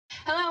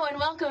and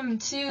welcome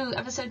to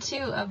episode 2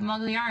 of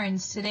Muggle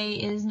Yarns. Today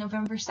is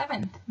November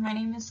 7th. My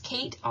name is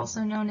Kate,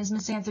 also known as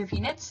Misanthropy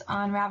Knits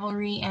on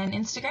Ravelry and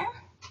Instagram.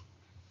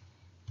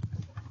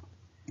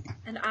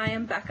 And I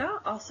am Becca,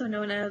 also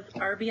known as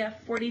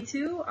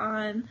RBF42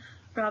 on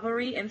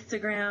Ravelry,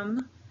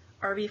 Instagram,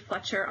 RB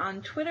Fletcher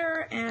on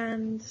Twitter,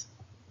 and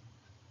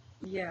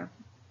yeah.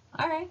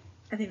 Alright.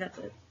 I think that's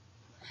it.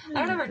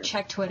 I don't ever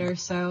check Twitter,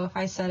 so if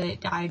I said it,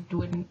 I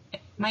wouldn't.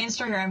 My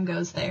Instagram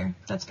goes there.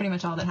 That's pretty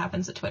much all that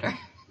happens at Twitter.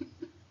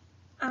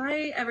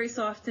 I every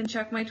so often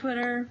check my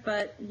Twitter,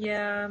 but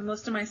yeah,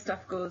 most of my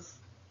stuff goes.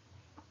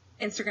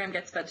 Instagram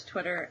gets fed to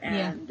Twitter,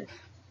 and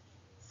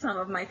some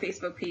of my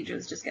Facebook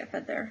pages just get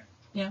fed there.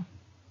 Yeah.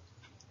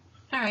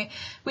 Alright.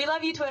 We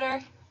love you, Twitter.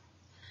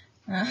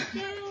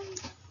 Yay!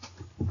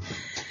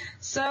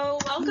 So,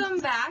 welcome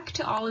back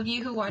to all of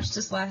you who watched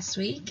us last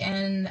week,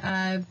 and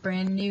a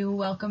brand new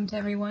welcome to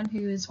everyone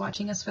who is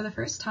watching us for the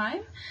first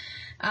time.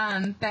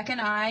 Becca and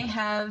I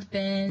have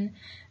been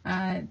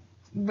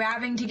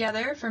rabbing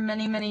together for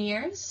many, many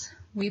years.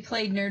 We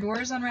played Nerd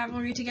Wars on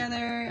Ravelry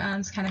together.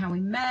 It's kind of how we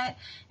met,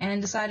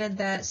 and decided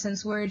that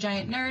since we're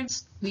giant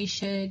nerds, we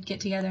should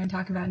get together and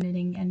talk about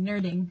knitting and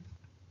nerding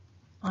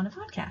on a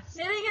podcast.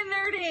 Knitting and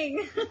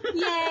nerding!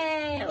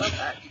 Yay! I love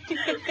that.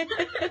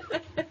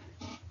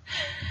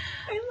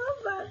 I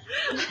love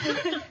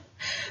that.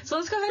 So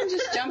let's go ahead and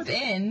just jump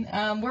in.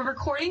 We're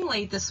recording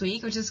late this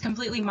week, which is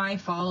completely my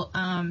fault.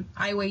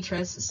 I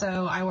waitress,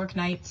 so I work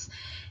nights,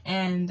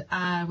 and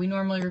we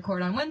normally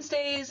record on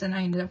Wednesdays, and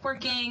I ended up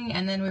working,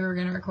 and then we were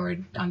going to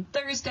record on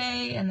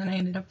Thursday, and then I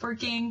ended up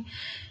working,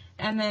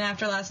 and then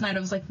after last night I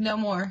was like, no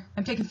more.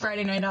 I'm taking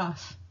Friday night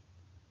off,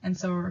 and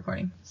so we're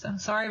recording. So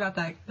sorry about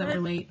that we're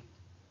late.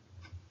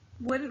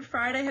 Wouldn't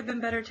Friday have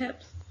been better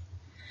tips?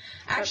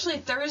 Actually,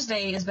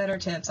 Thursday is better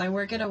tips. I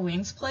work at a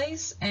wings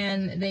place,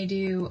 and they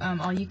do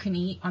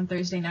all-you-can-eat on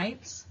Thursday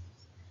nights.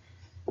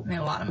 I made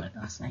a lot of money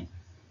last night.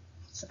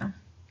 So.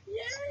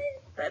 Yay!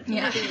 That's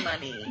knitting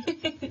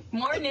money.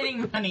 More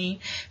knitting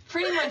money.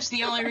 Pretty much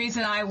the only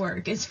reason I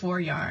work is for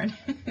yarn.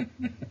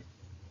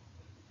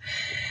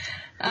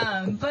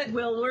 But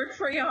we'll work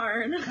for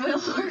yarn.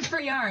 We'll work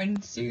for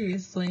yarn,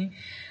 seriously.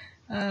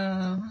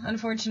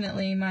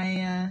 Unfortunately,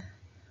 my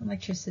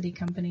electricity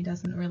company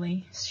doesn't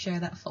really share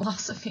that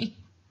philosophy.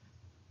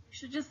 You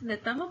should just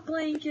knit them a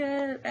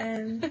blanket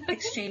and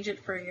exchange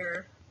it for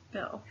your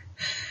bill.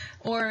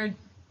 Or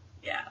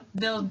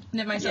they'll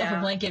knit myself a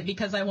blanket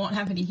because I won't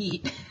have any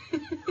heat.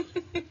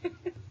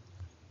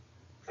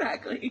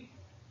 Exactly.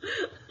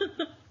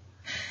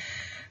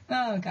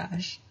 Oh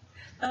gosh.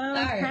 Okay.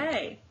 All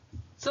right.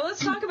 So let's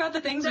talk about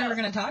the things we were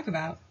going to talk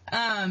about.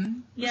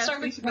 Yes,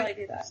 start we should probably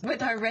do that.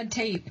 With our red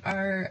tape,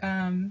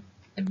 our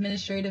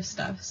administrative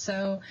stuff.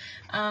 So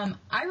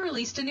I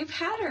released a new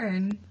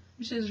pattern,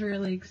 which is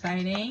really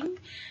exciting.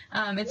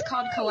 It's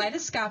called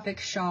Kaledoscopic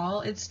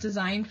Shawl. It's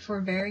designed for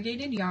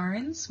variegated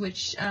yarns,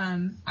 which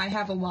I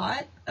have a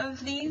lot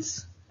of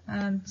these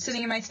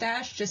sitting in my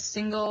stash, just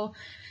single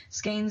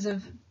skeins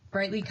of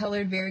brightly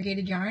colored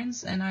variegated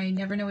yarns, and I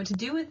never know what to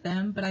do with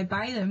them, but I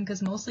buy them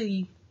because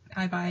mostly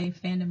I buy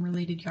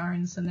fandom-related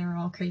yarns, and they're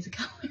all crazy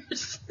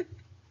colors.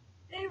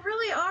 They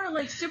really are,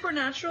 like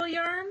Supernatural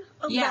yarn.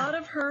 A lot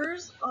of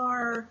hers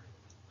are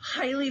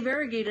highly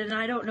variegated, and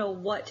I don't know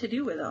what to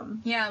do with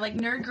them. Yeah, like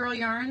Nerd Girl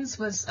Yarns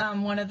was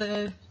one of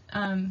the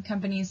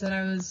companies that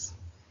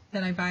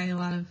I buy a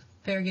lot of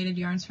variegated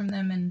yarns from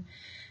them,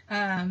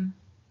 and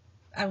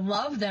I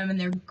love them, and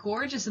they're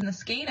gorgeous in the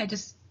skein.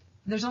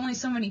 There's only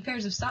so many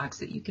pairs of socks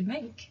that you can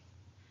make.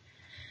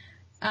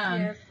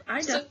 Yes,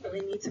 I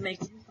definitely need to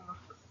make new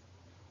socks.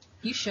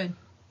 You should,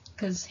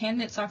 because hand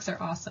knit socks are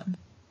awesome.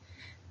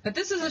 But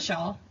this is a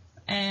shawl,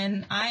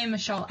 and I am a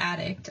shawl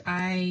addict.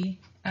 I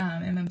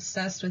am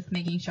obsessed with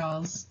making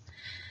shawls.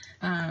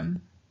 As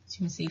you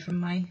can see from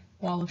my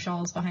wall of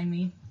shawls behind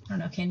me. I don't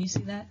know, can you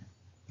see that?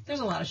 There's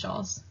a lot of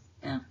shawls.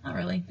 Yeah, not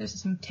really.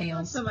 There's some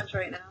tails. Not so much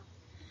right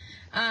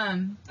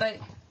now. But,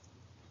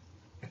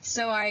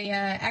 so I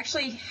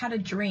actually had a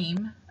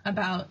dream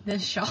about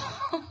this shawl.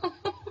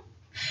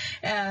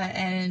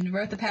 And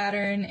wrote the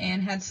pattern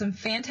and had some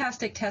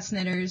fantastic test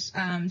knitters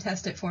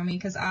test it for me,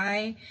 because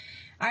I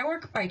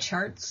work by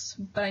charts,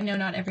 but I know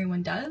not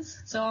everyone does.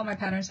 So all my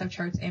patterns have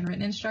charts and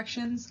written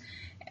instructions,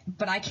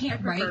 but I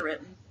can't write.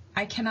 Written.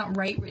 I cannot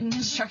write written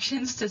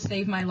instructions to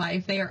save my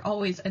life. They are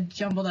always a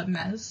jumbled up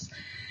mess.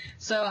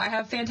 So I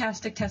have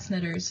fantastic test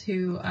knitters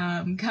who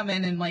come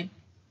in and like,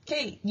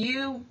 Kate,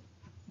 you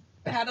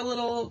had a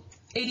little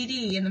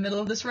ADD in the middle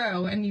of this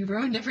row and you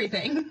ruined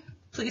everything.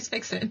 Please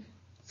fix it.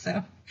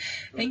 So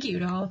thank you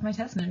to all of my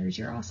test knitters.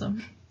 You're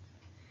awesome.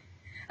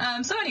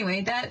 So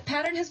anyway, that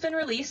pattern has been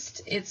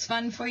released. It's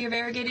fun for your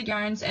variegated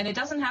yarns, and it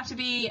doesn't have to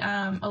be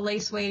a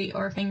lace weight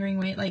or fingering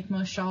weight like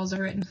most shawls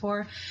are written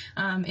for.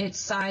 It's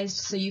sized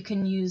so you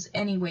can use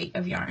any weight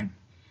of yarn.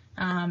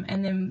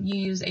 And then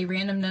you use a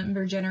random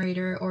number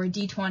generator or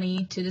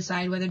D20 to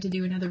decide whether to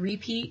do another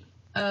repeat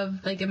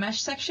of like a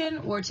mesh section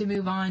or to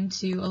move on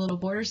to a little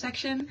border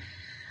section.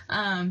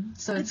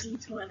 So it's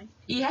D20.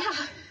 Yeah,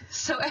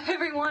 so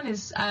everyone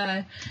is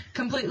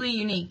completely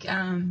unique.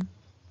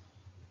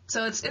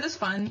 So it is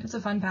fun. It's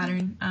a fun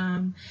pattern.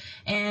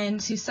 And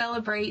to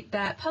celebrate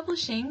that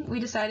publishing, we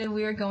decided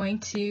we were going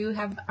to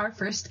have our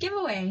first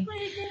giveaway.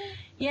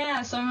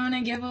 Yeah, so I'm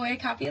going to give away a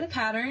copy of the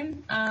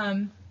pattern.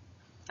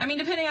 I mean,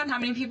 depending on how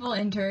many people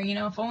enter,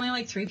 if only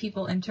like 3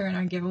 people enter in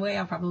our giveaway,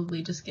 I'll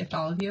probably just gift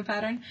all of you a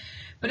pattern.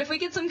 But if we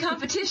get some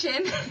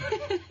competition,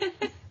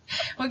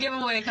 we'll give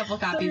away a couple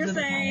copies of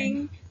the pattern. So you're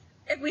saying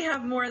if we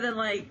have more than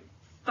like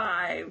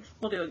 5,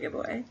 we'll do a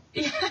giveaway.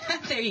 Yeah,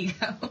 there you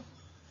go.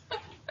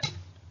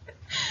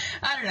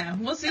 I don't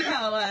know. We'll see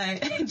how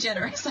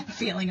generous I'm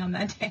feeling on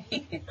that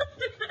day.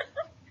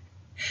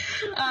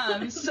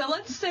 So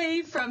let's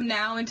say from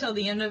now until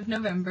the end of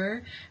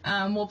November,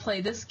 we'll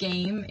play this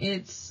game.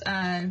 It's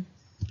a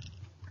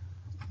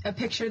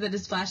picture that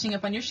is flashing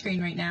up on your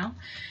screen right now.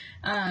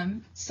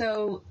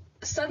 So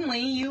suddenly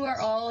you are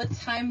all a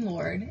Time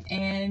Lord,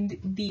 and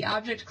the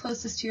object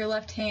closest to your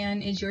left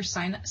hand is your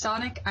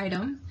sonic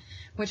item,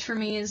 which for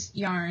me is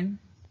yarn,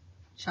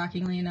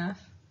 shockingly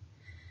enough.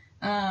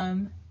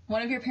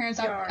 One of your parents'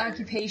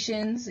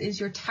 occupations is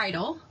your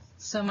title.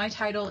 So my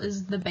title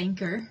is the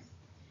banker.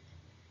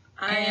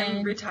 I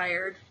am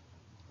retired.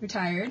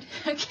 Retired,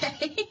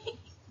 okay.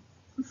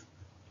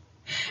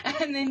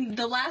 And then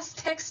the last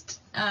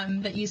text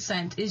that you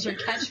sent is your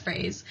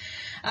catchphrase.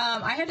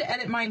 I had to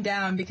edit mine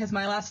down because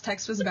my last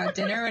text was about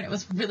dinner and it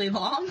was really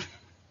long.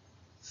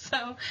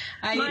 So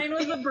mine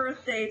was a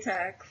birthday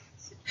text.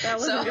 That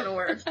wasn't going to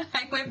work.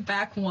 I went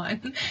back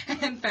one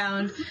and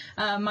found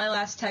my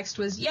last text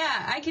was,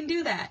 yeah, I can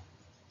do that,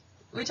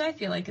 which I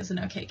feel like is an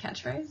okay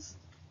catchphrase.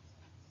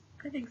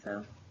 I think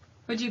so.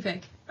 What'd you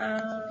pick?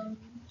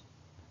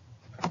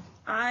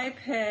 I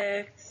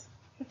picked,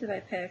 what did I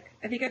pick?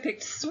 I think I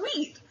picked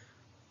sweet.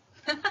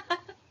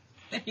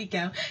 There you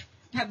go.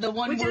 Have the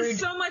one Which word. Which is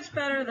so much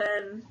better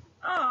than,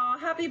 oh,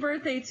 happy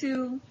birthday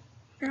to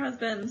your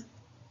husband.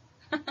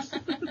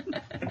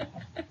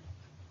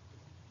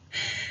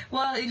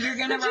 Well, you're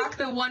going to rock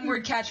the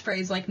one-word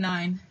catchphrase like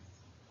 9.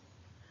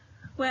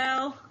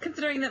 Well,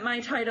 considering that my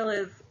title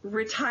is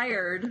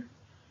retired,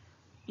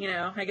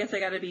 I guess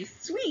I got to be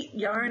sweet,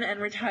 yarn, and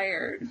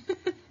retired.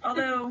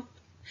 Although,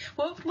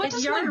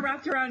 it's yarn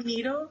wrapped around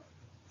needle,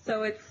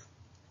 so it's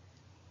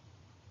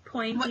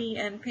pointy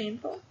and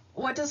painful.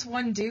 What does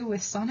one do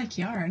with sonic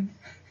yarn?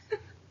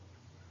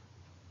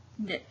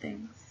 Knit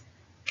things.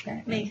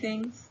 Okay. Make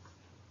things.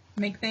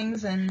 Make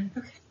things and...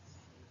 Okay.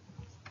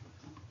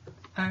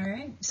 All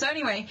right. So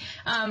anyway,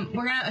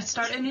 we're going to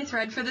start a new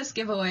thread for this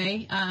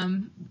giveaway.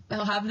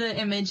 I'll have the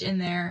image in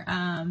there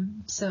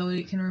so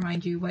it can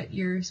remind you what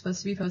you're supposed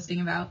to be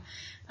posting about.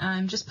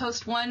 Just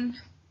post one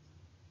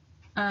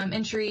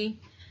entry,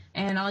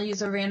 and I'll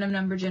use a random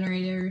number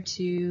generator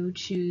to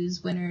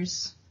choose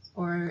winners,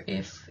 or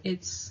if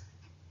it's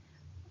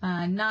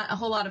not a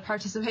whole lot of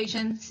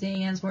participation,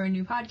 seeing as we're a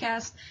new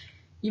podcast,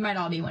 you might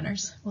all be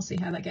winners. We'll see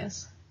how that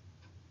goes.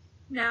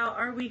 Now,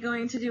 are we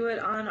going to do it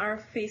on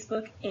our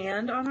Facebook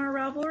and on our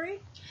Ravelry?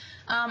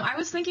 I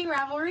was thinking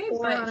Ravelry,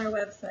 but on our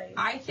website.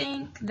 I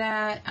think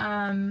that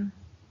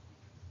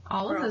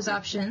all of those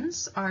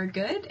options are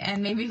good,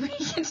 and maybe we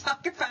can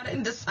talk about it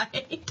and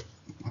decide.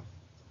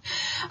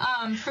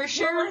 For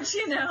sure, we'll let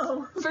you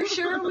know. For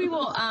sure, we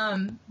will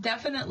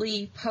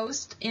definitely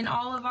post in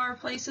all of our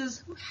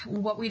places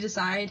what we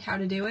decide how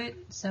to do it.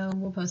 So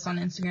we'll post on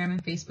Instagram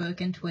and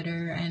Facebook and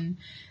Twitter and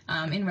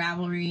in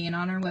Ravelry and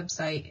on our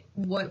website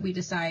what we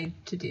decide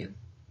to do.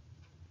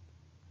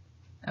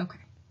 Okay.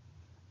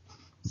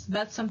 So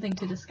that's something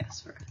to discuss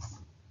for us.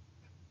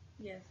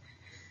 Yes.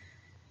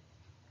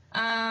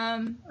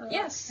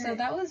 Yes, so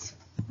that was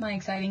my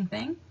exciting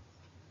thing.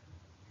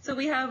 So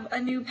we have a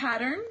new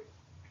pattern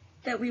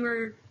that we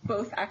were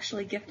both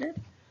actually gifted.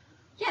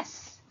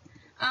 Yes.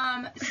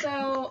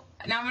 So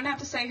now I'm going to have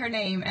to say her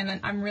name, and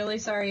I'm really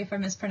sorry if I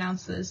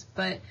mispronounce this,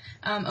 but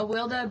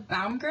Awilda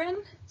Baumgren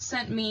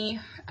sent me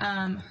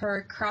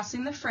her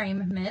Crossing the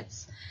Frame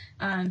mitts.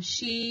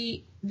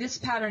 This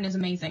pattern is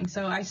amazing.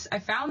 So I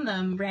found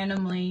them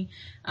randomly.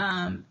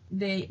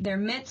 They're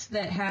mitts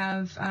that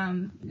have,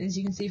 as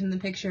you can see from the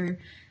picture,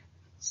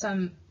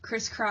 some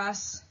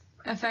crisscross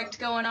effect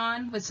going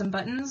on with some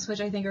buttons,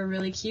 which I think are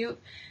really cute.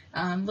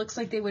 Looks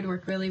like they would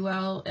work really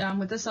well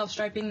with the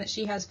self-striping that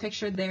she has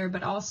pictured there,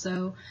 but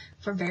also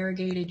for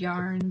variegated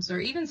yarns or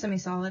even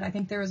semi-solid. I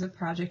think there was a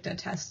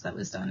test that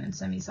was done in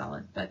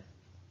semi-solid, but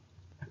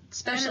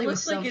especially with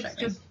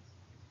self-striping.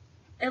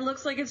 It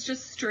looks like it's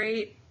just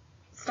straight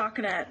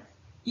stockinette.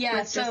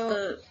 Yeah,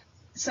 so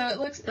it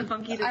looks the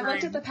funky design. I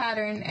looked at the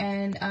pattern,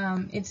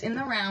 and it's in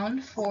the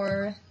round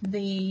for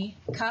the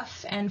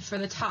cuff and for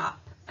the top,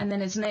 and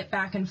then it's knit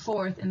back and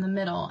forth in the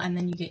middle, and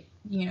then you get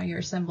your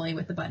assembly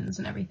with the buttons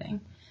and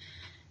everything.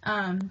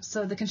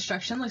 So the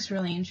construction looks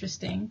really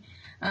interesting.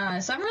 So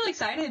I'm really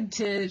excited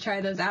to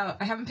try those out.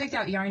 I haven't picked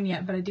out yarn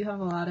yet, but I do have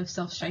a lot of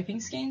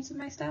self-striping skeins in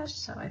my stash,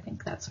 so I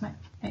think that's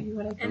maybe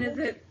what I do.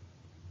 And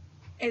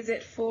is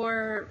it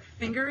for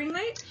fingering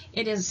weight?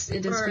 It is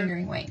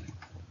fingering weight.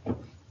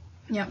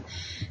 Yep.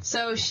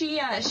 So she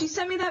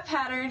sent me that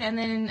pattern, and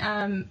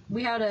then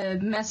we had a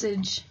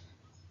message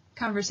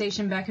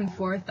conversation back and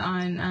forth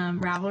on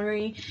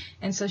Ravelry,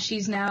 and so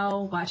she's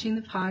now watching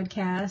the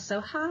podcast. So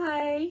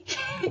hi.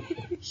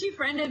 She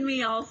friended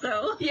me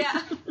also.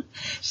 Yeah,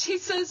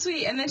 she's so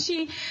sweet. And then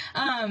she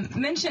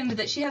mentioned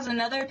that she has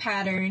another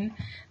pattern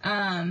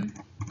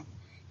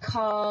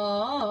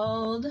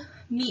called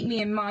Meet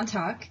Me in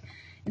Montauk.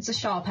 It's a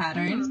shawl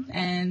pattern,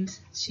 and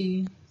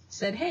she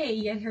said,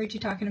 hey, I heard you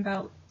talking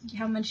about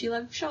how much you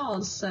love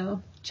shawls,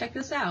 so check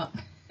this out.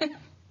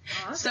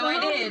 Awesome. So I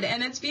did,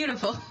 and it's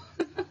beautiful.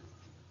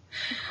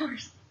 Of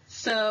course.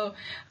 So,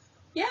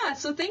 yeah,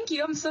 so thank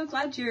you. I'm so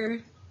glad you're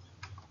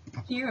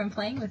here and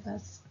playing with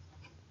us.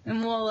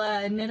 And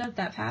we'll knit up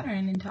that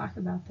pattern and talk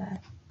about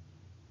that.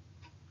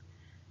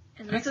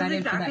 And this is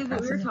exactly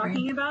what we were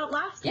talking about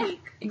last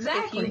week.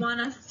 Exactly. If you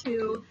want us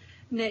to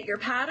knit your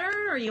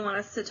pattern or you want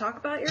us to talk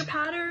about your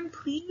pattern,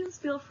 please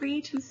feel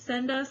free to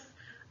send us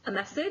a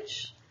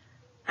message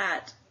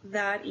at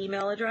that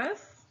email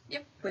address,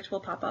 which will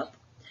pop up.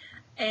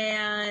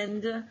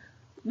 And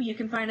you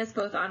can find us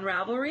both on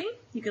Ravelry.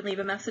 You can leave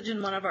a message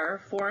in one of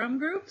our forum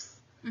groups,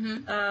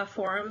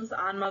 forums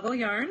on Muggle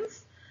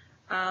Yarns.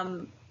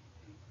 I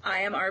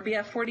am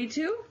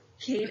RBF42.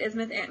 Kate is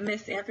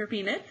Miss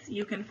Anthropy Knits.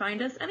 You can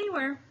find us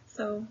anywhere.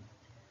 So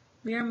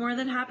we are more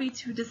than happy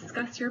to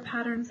discuss your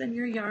patterns and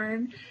your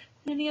yarn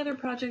and any other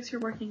projects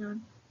you're working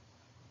on.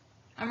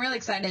 I'm really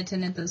excited to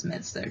knit those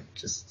mitts. They're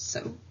just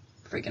so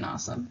freaking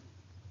awesome.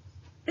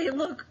 They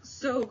look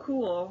so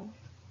cool.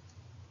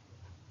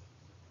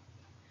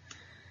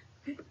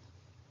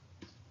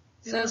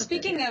 So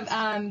speaking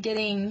of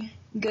getting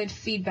good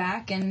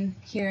feedback and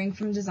hearing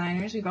from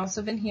designers, we've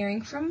also been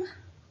hearing from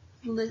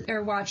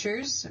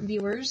watchers,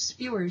 viewers.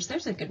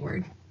 There's a good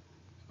word.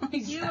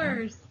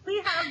 Viewers.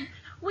 We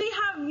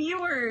have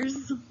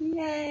viewers.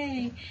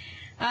 Yay.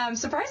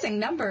 Surprising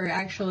number,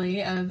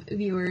 actually, of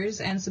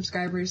viewers and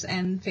subscribers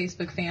and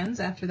Facebook fans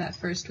after that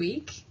first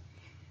week.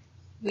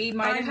 We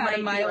might have had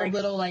a mild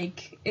little,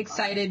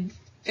 excited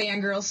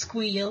fangirl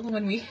squeal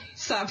when we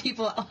saw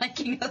people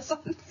liking us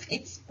on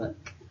Facebook.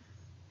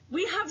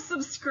 We have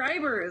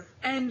subscribers,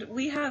 and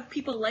we have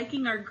people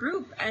liking our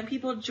group, and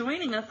people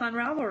joining us on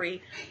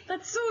Ravelry.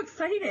 That's so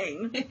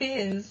exciting. It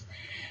is.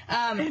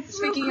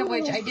 Speaking so of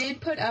which, cool. I did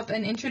put up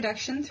an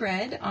introduction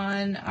thread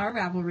on our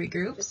Ravelry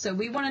group, so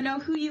we want to know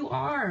who you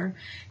are.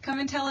 Come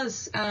and tell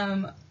us,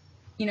 how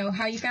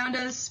you found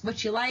us,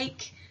 what you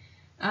like.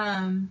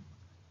 I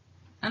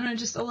don't know,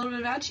 just a little bit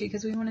about you,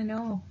 because we want to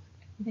know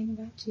everything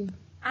about you.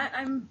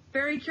 I'm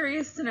very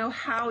curious to know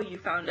how you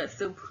found us,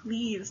 so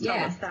please tell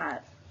us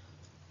that.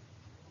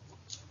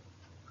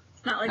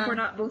 It's not like we're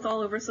not both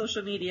all over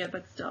social media,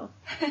 but still.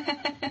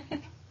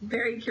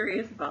 Very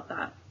curious about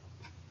that.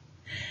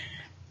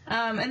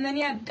 And then,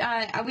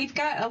 we've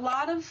got a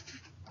lot of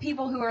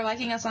people who are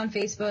liking us on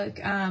Facebook,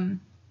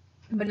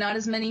 but not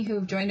as many who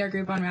have joined our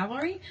group on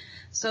Ravelry.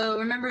 So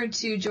remember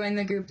to join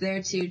the group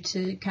there, too,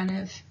 to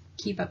kind of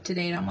keep up to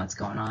date on what's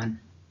going on.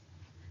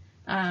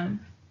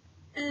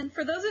 And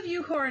for those of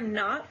you who are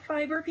not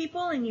fiber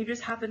people and you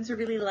just happen to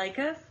really like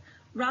us,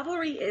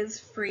 Ravelry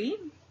is free.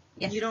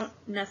 Yes. You don't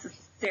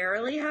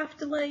necessarily have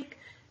to like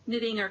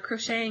knitting or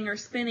crocheting or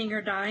spinning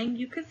or dyeing.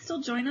 You could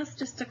still join us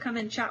just to come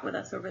and chat with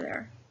us over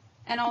there.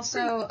 And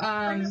also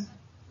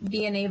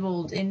be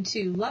enabled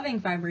into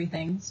loving fibery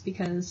things,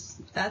 because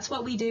that's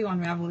what we do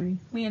on Ravelry.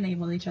 We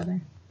enable each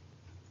other.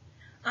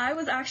 I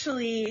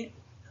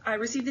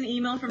received an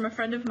email from a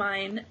friend of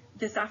mine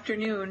this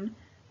afternoon,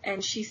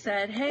 and she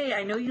said, hey,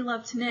 I know you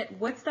love to knit.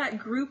 What's that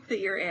group that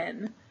you're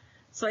in?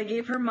 So I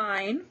gave her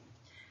mine,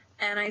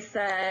 and I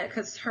said,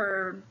 because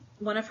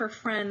one of her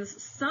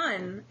friend's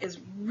son is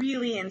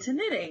really into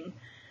knitting.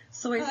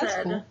 So I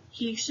said, cool.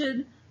 He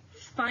should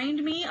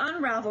find me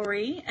on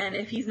Ravelry, and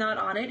if he's not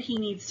on it, he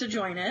needs to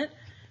join it.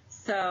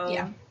 So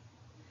yeah.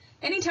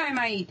 Anytime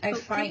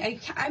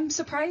I'm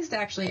surprised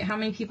actually at how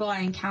many people I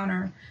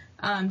encounter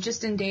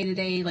just in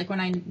day-to-day, like when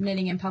I'm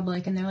knitting in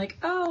public, and they're like,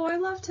 oh, I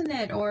love to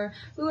knit, or,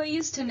 ooh, I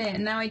used to knit,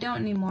 and now I don't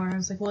anymore. I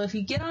was like, well, if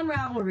you get on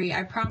Ravelry,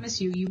 I promise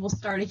you, you will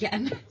start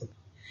again.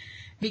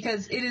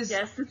 Because it is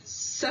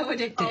so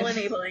addictive. All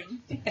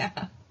enabling.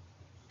 Yeah.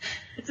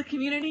 It's a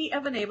community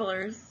of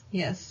enablers.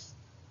 Yes.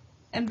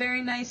 And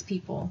very nice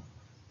people.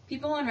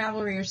 People on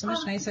Ravelry are so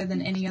much nicer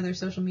than any other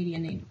social media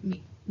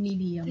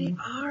medium. They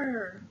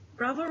are.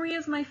 Ravelry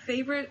is my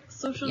favorite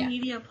social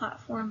media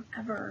platform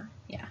ever.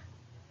 Yeah.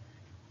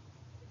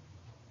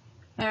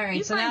 All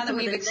right, so now that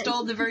we've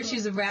extolled the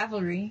virtues of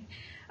Ravelry,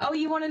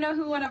 you want to know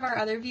who one of our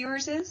other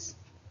viewers is?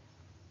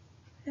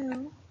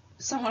 Who?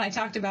 Someone I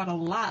talked about a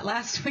lot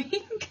last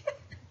week.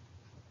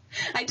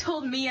 I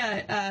told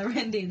Mia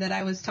Rendy that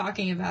I was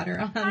talking about her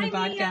on the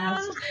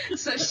podcast,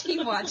 so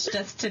she watched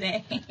us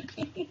today.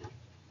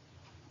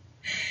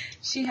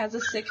 She has a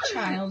sick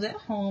child at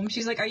home.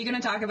 She's like, are you going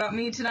to talk about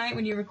me tonight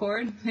when you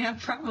record? Yeah,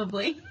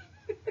 probably.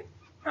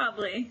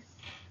 Probably.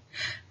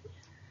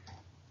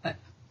 But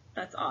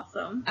That's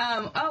awesome.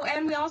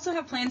 And we also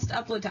have plans to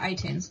upload to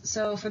iTunes.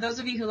 So for those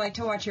of you who like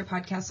to watch your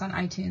podcasts on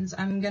iTunes,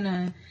 I'm going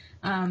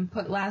to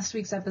put last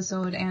week's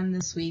episode and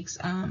this week's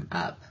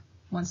up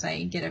once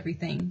I get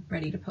everything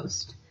ready to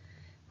post.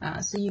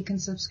 So you can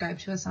subscribe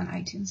to us on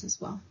iTunes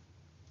as well.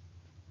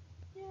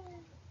 Yay.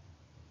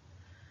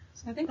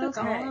 So I think that's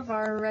all of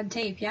our red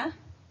tape, yeah?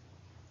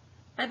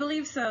 I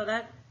believe so.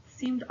 That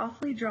seemed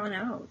awfully drawn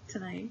out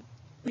tonight.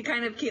 We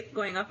kind of keep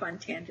going up on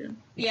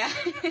tangents. Yeah.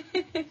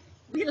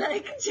 We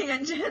like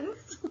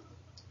tangents.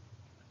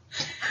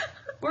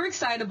 We're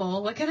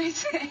excitable. What can I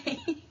say?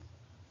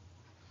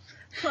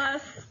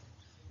 Plus,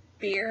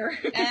 beer.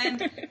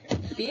 And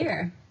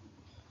beer.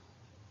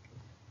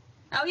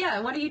 Oh, yeah.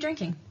 What are you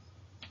drinking?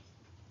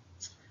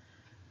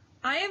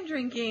 I am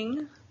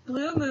drinking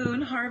Blue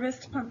Moon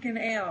Harvest Pumpkin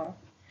Ale.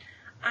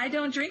 I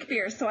don't drink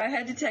beer, so I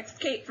had to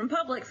text Kate from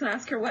Publix and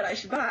ask her what I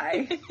should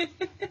buy.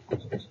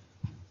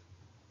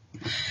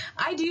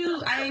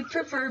 I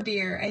prefer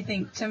beer, I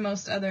think, to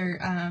most other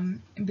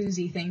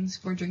boozy things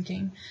for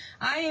drinking.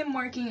 I am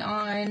working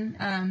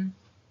on,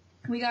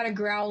 we got a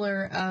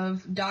growler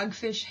of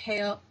Dogfish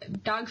Head,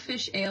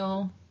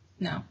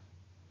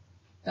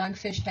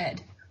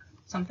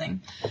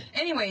 something.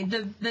 Anyway,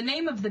 the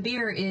name of the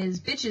beer is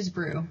Bitches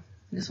Brew.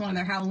 This is one of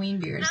their Halloween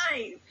beers.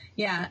 Nice!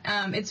 Yeah,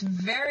 it's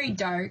very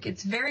dark.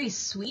 It's very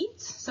sweet,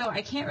 so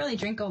I can't really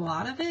drink a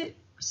lot of it.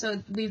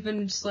 So we've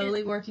been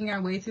slowly working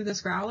our way through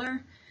this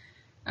growler.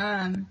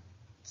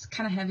 It's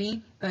kind of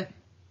heavy, but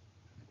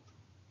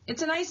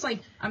it's a nice,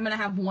 like, I'm going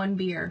to have one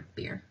beer.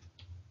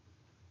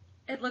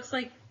 It looks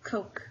like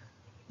Coke.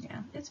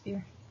 Yeah, it's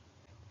beer.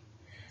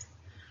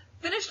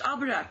 Finished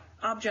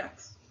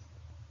objects.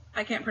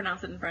 I can't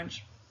pronounce it in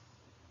French.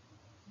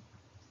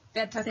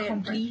 Fait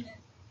accompli.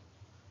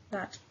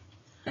 That.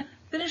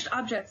 Finished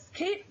objects.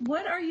 Kate,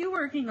 what are you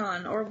working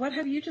on, or what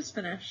have you just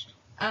finished?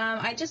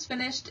 I just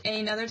finished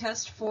another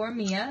test for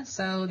Mia,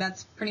 so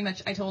that's pretty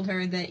much, I told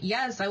her that,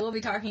 yes, I will be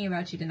talking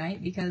about you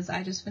tonight because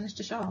I just finished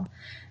a shawl.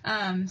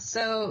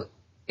 So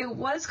it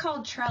was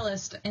called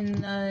Trellised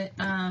in the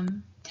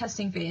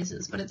testing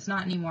phases, but it's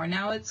not anymore.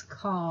 Now it's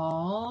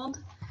called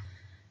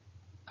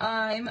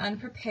I'm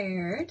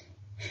Unprepared.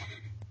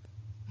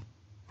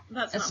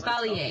 That's not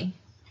Espalier.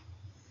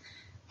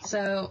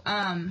 So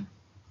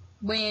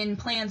when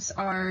plants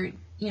are,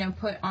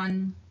 put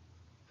on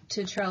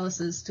to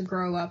trellises to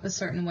grow up a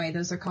certain way,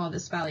 those are called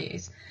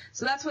espaliers.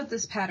 So that's what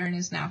this pattern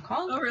is now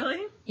called. Oh, really?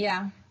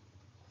 Yeah.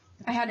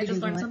 I had to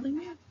just Google learned something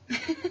new.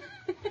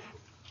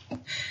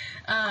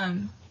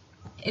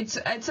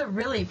 It's a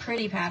really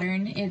pretty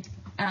pattern. It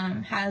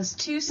has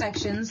two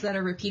sections that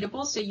are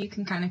repeatable, so you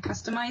can kind of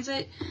customize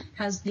it.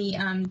 Has the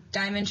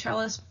diamond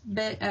trellis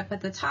bit up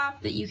at the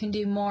top that you can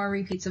do more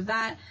repeats of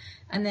that,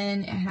 and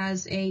then it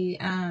has a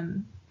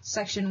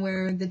section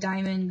where the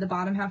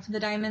bottom half of the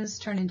diamonds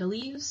turn into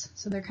leaves,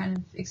 so they're kind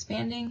of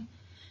expanding,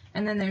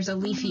 and then there's a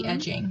leafy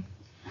edging.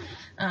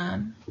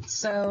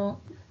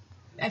 So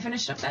I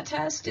finished up that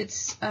test.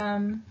 It's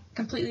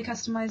completely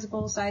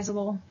customizable,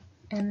 sizable,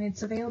 and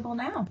it's available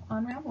now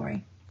on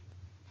Ravelry.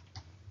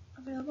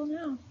 Available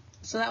now.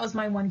 So that was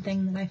my one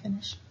thing that I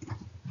finished.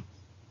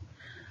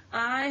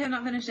 I have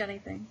not finished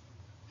anything.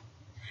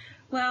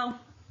 Well,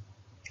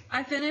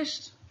 I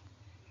finished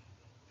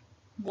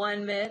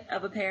one mitt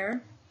of a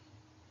pear.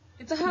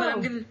 It's a hoe. But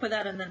I'm going to put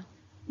that in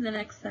the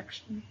next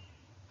section.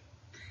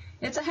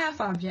 It's a half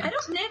object. I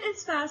don't knit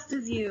as fast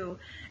as you.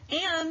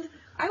 And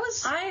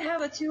I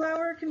have a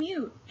 2-hour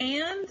commute.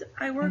 And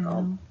I work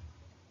all...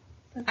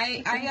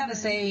 I gotta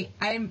say,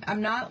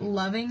 I'm not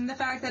loving the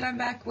fact that I'm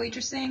back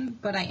waitressing,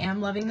 but I am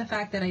loving the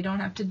fact that I don't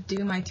have to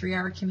do my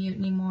 3-hour commute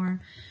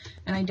anymore,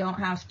 and I don't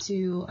have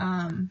to,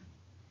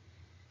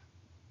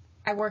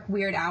 I work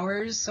weird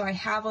hours, so I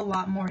have a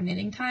lot more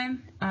knitting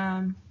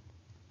time.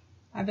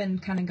 I've been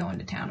kind of going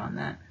to town on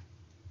that,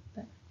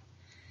 but,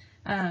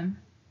 I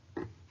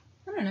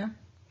don't know.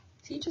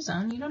 To each his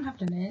own. You don't have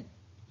to knit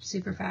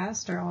super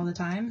fast or all the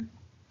time.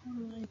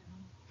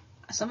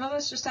 Some of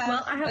us just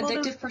have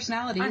addictive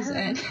personalities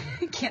and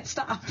can't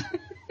stop.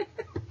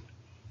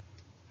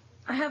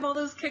 I have all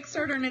those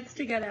Kickstarter knits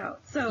to get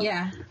out. So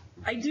yeah.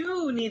 I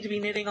do need to be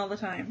knitting all the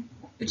time.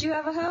 But you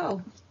have a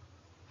hoe.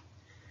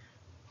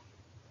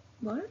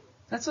 What?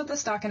 That's what the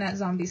stockinette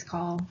zombies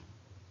call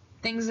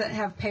things that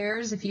have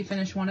pairs. If you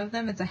finish one of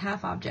them, it's a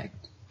half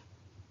object.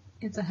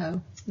 It's a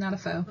hoe, not a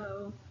foe.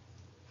 Oh.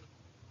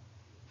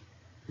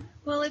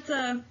 Well, it's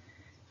a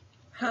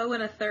hoe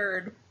and a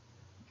third.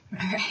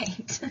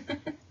 Right.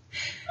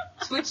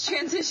 Which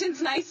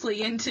transitions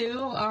nicely into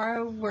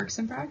our works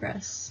in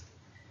progress.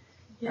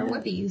 Yeah. Our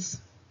whippies.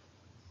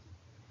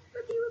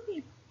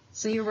 Whippy.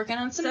 So you're working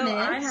on some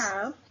knits.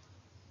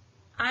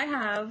 I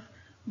have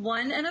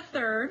 1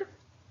 1/3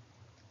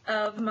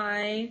 of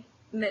my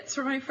knits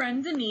for my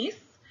friend Denise,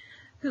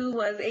 who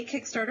was a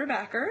Kickstarter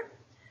backer.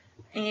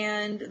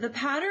 And the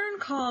pattern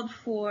called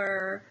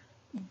for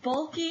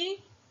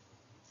bulky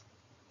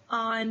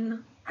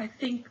on, I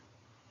think,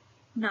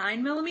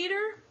 9mm.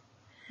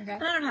 Okay.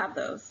 And I don't have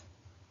those.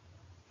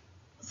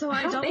 So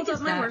I doubled up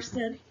my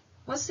worsted.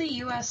 What's the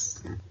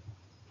U.S.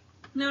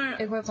 No.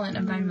 equivalent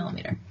of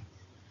 9mm?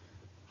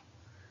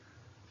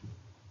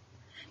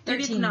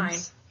 Maybe it's 9.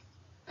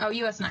 Oh,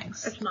 US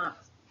 9s. It's not.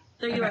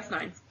 They're US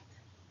 9s.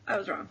 I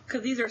was wrong.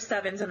 Because these are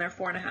 7s and they're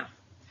 4.5.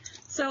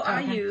 So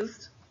I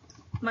used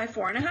my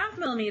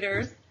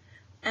 4.5mm,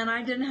 and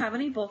I didn't have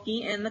any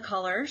bulky in the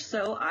color,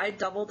 so I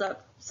doubled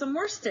up some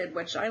worsted,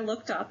 which I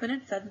looked up and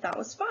it said that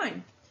was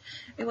fine.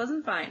 It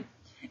wasn't fine.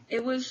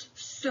 It was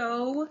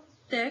so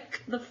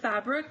thick, the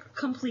fabric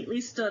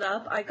completely stood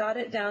up. I got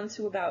it down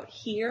to about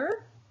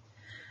here,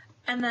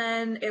 and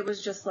then it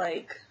was just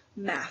like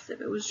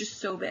massive. It was just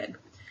so big.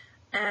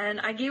 And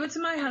I gave it to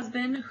my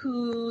husband,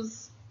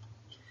 who's,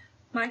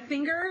 my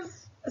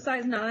finger's a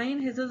size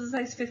 9, his is a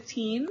size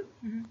 15.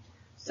 Mm-hmm.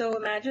 So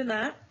imagine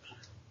that.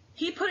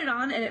 He put it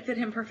on and it fit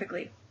him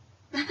perfectly.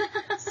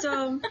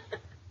 So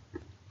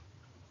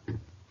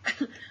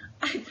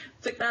I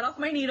took that off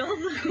my needles,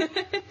 set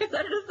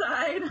it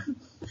aside.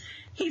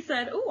 He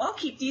said, "Oh, I'll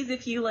keep these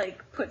if you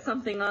like put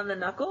something on the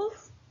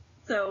knuckles."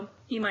 So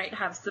he might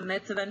have some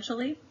mitts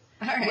eventually,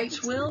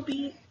 which will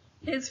be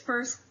his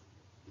first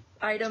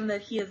item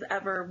that he has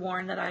ever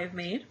worn that I've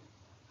made.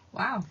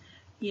 Wow.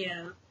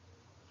 Yeah.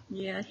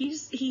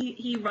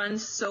 He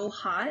runs so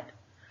hot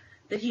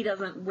that he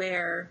doesn't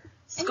wear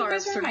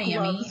scarves or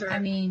gloves or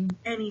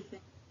anything.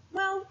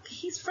 Well,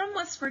 he's from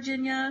West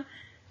Virginia,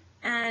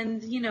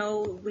 and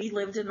we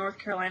lived in North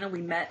Carolina.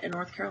 We met in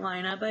North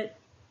Carolina, but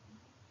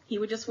he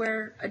would just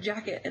wear a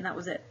jacket and that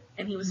was it,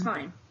 and he was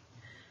fine.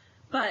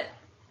 But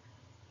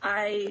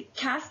I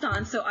cast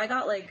on, so I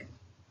got like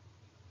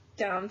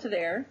down to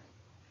there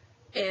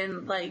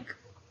in like,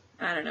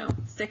 I don't know,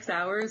 6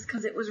 hours,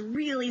 because it was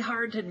really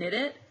hard to knit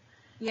it.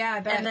 Yeah, I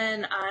bet. And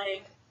then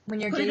I when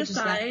your put it gauge is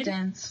aside. that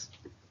dense.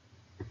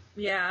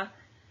 Yeah.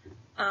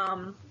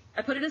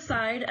 I put it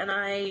aside and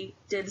I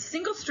did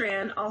single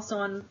strand also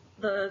on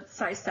the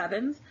size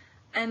 7s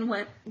and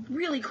went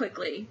really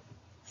quickly.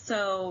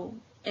 So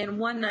in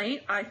one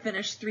night I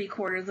finished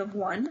 3/4 of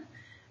one,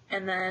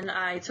 and then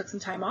I took some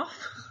time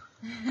off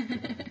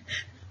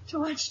to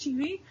watch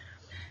TV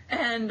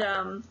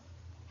and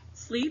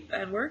sleep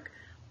and work.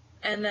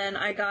 And then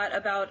I got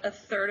about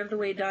 1/3 of the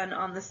way done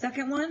on the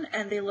second one,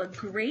 and they look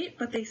great,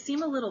 but they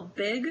seem a little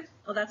big.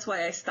 Well, that's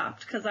why I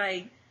stopped, because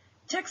I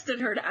texted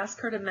her to ask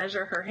her to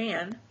measure her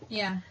hand.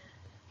 Yeah.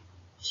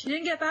 She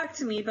didn't get back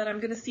to me, but I'm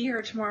going to see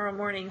her tomorrow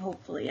morning,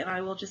 hopefully, and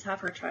I will just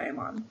have her try them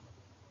on.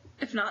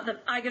 If not, then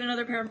I get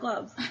another pair of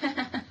gloves.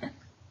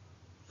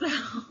 So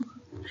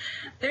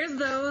there's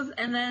those,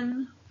 and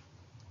then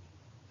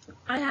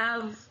I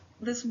have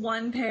this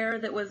one pair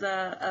that was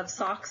of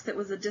socks that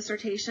was a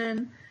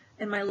dissertation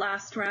in my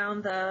last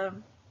round, the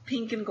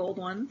pink and gold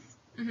ones,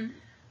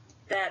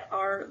 that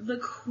are the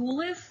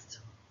coolest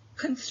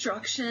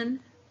construction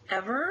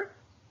ever.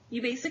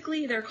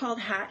 They're called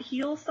hat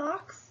heel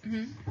socks.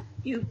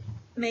 You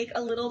make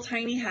a little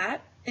tiny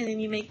hat, and then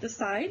you make the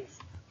sides,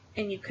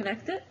 and you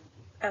connect it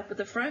up at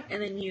the front,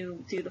 and then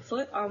you do the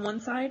foot on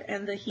one side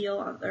and the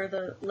heel or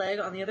the leg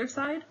on the other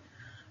side.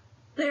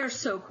 They are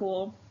so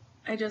cool.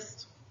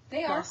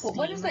 They are cool.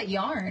 What is that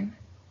yarn?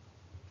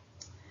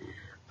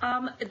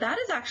 That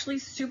is actually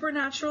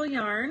Supernatural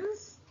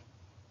Yarns.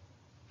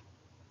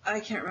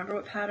 I can't remember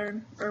what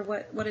pattern or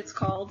what it's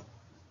called,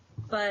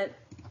 but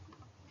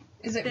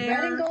is it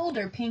red and gold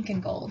or pink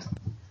and gold?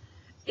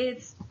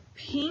 It's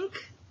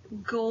pink,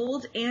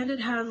 gold, and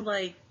it has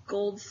like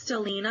gold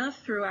stellina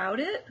throughout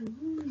it.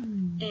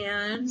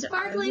 And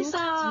sparkly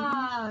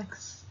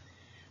socks.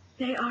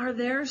 They're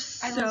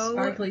I love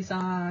sparkly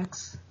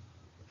socks.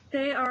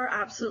 They are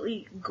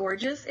absolutely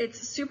gorgeous.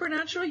 It's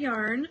Supernatural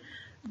Yarn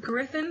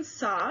Griffin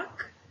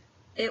sock.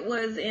 It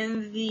was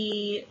in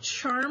the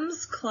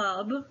Charms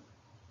Club,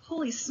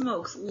 holy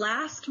smokes,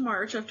 last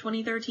March of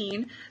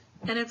 2013,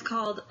 and it's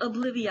called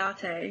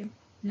Obliviate.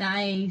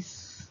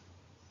 Nice.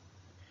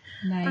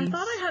 I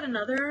thought I had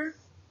another.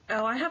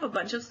 I have a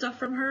bunch of stuff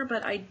from her,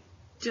 but I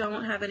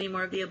don't have any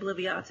more of the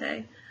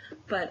Obliviate.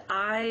 But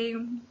I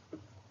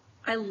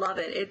love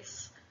it.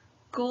 It's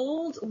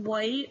gold,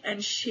 white,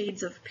 and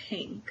shades of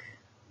pink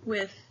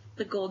with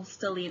the gold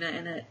stellina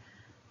in it.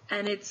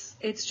 And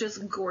it's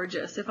just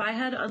gorgeous. If I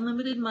had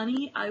unlimited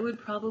money, I would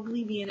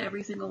probably be in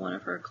every single one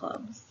of her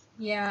clubs.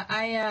 Yeah,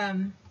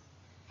 I've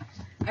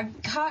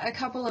caught a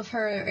couple of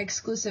her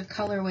exclusive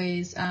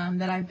colorways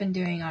that I've been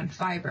doing on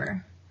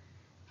Fiverr.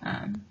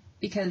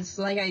 Because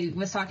like I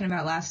was talking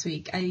about last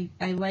week, I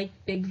like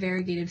big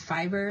variegated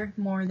fiber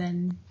more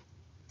than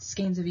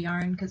skeins of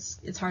yarn, because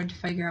it's hard to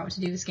figure out what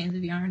to do with skeins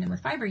of yarn, and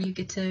with fiber you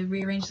get to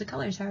rearrange the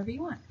colors however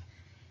you want.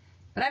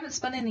 But I haven't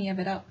spun any of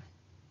it up.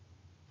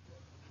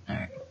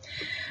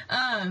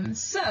 Alright.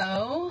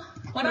 So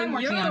what I'm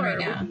working on right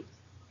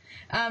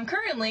now.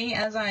 Currently,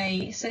 as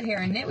I sit here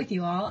and knit with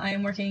you all, I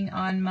am working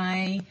on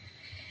my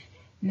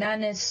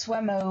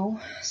Naniswemo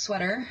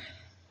sweater,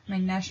 my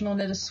National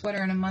Knit a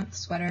Sweater in a Month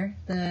sweater,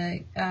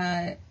 the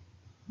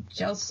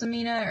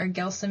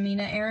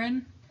Gelsomina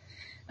Aran.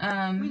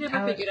 We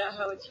never figured out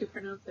how to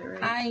pronounce it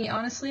right. I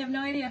honestly have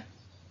no idea.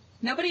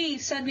 Nobody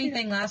said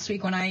anything last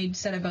week when I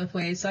said it both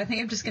ways, so I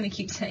think I'm just going to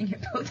keep saying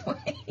it both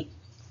ways.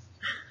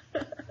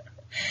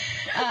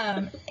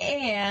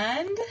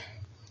 And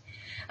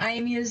I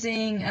am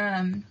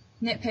using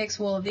Knit Picks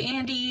Wool of the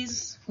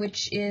Andes,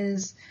 which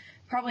is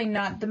probably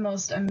not the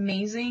most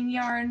amazing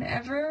yarn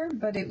ever,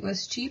 but it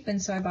was cheap,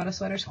 and so I bought a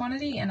sweater's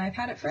quantity, and I've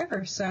had it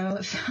forever, so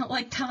it felt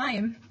like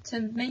time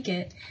to make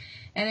it.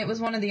 And it was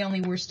one of the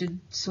only worsted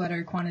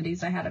sweater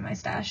quantities I had in my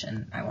stash,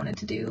 and I wanted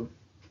to do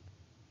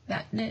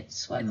that knit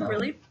sweat mode. It's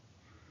really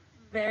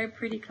very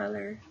pretty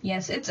color.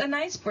 Yes, it's a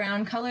nice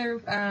brown color,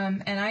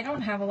 and I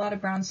don't have a lot of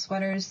brown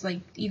sweaters,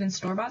 like even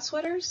store-bought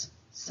sweaters,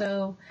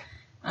 so,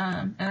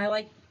 and I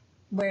like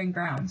wearing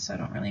brown, so I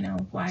don't really know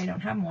why I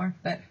don't have more,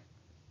 but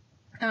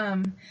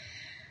I'm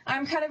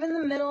kind of in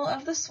the middle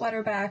of the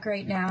sweater back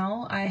right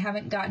now. I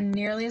haven't gotten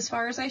nearly as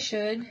far as I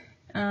should,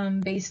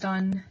 based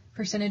on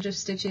percentage of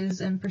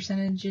stitches and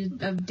percentage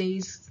of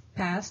days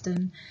passed.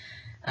 And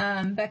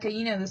Becca,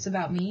 you know this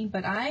about me,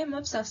 but I am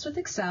obsessed with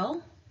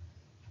Excel.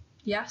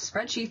 Yeah,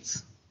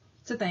 spreadsheets.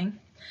 It's a thing.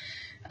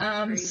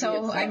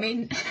 So I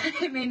made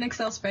an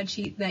Excel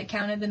spreadsheet that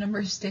counted the number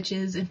of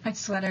stitches in my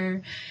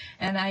sweater,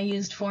 and I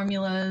used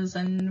formulas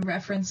and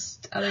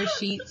referenced other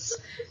sheets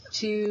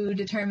to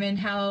determine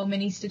how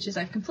many stitches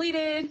I've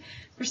completed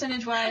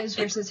percentage-wise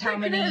versus how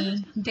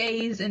many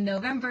days in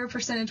November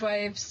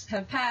percentage-wise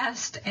have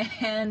passed,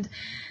 and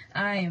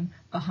I am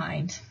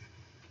behind,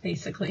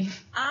 basically.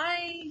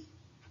 I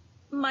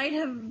might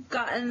have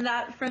gotten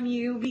that from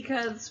you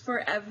because for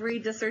every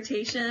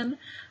dissertation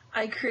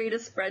I create a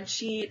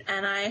spreadsheet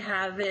and I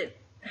have it,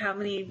 how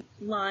many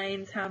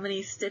lines, how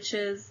many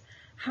stitches,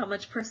 how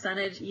much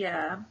percentage.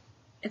 Yeah,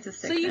 it's a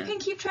sickness. So you can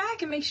keep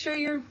track and make sure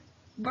you're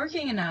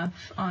working enough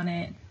on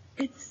it.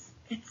 It's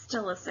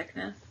still a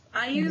sickness.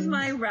 I use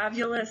my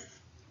Ravulus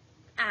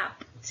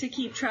app to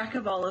keep track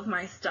of all of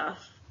my stuff.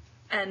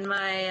 And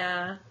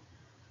my,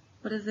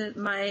 I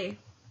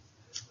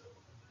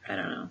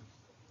don't know.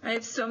 I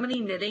have so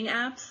many knitting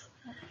apps.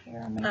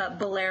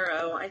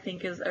 Bolero, I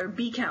think or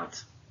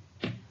B-Count.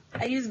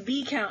 I use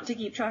B-Count to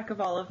keep track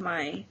of all of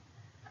my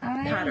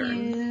patterns. I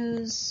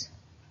use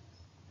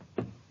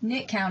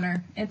Knit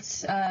Counter.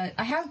 It's I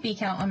have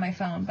B-Count on my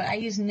phone, but I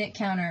use Knit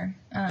Counter.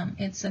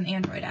 It's an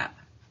Android app,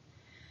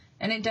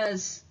 and it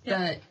does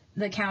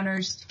the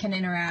counters can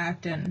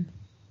interact, and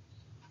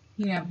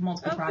you have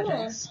multiple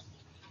projects. Cool.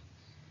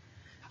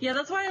 Yeah,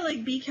 that's why I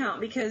like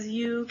B-Count, because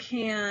you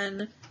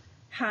can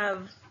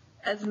have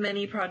as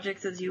many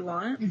projects as you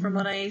want from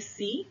what I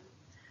see.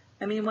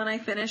 I mean, when I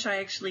finish, I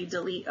actually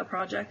delete a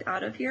project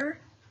out of here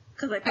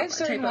because I have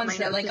certain ones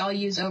that I'll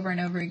use over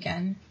and over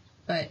again.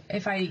 But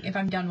if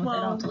I'm done with it,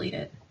 I'll delete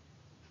it.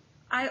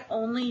 I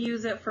only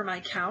use it for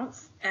my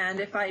counts, and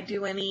if I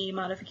do any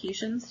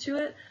modifications to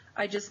it,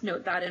 I just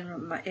note that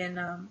in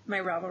my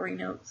Ravelry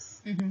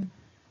notes. Mm-hmm.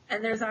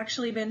 And there's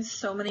actually been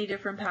so many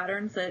different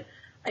patterns that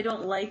I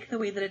don't like the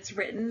way that it's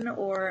written,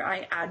 or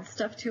I add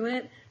stuff to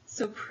it.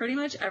 So pretty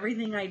much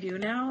everything I do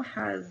now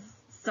has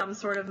some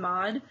sort of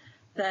mod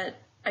that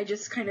I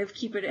just kind of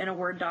keep it in a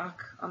Word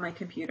doc on my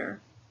computer.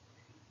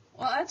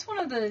 Well, that's one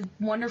of the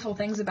wonderful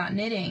things about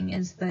knitting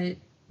is that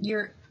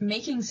you're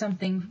making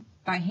something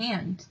by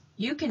hand.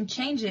 You can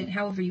change it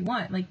however you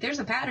want. Like, there's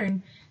a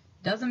pattern.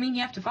 Doesn't mean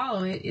you have to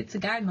follow it. It's a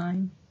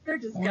guideline. They're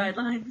just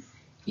guidelines.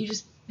 You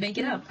just make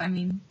it up. I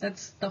mean,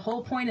 that's the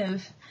whole point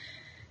of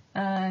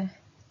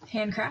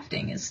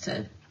handcrafting is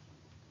to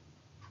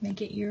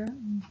make it your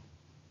own.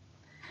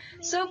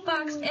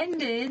 Soapbox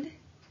ended.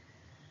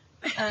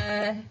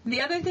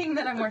 The other thing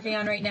that I'm working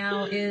on right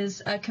now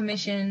is a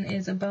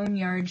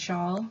boneyard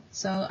shawl.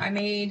 So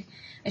I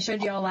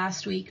showed you all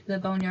last week the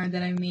boneyard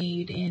that I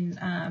made in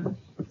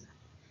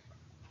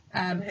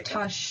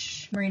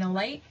Tosh Merino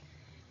Light.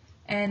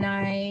 And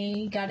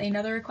I got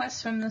another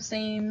request from the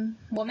same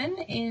woman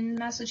in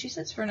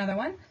Massachusetts for another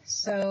one.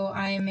 So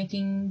I am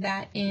making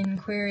that in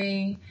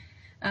Query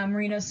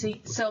Merino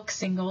Silk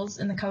Singles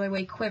in the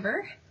colorway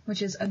Quiver,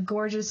 which is a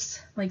gorgeous,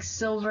 like,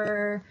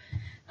 silver,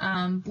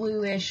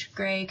 bluish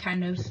gray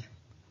kind of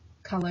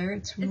color.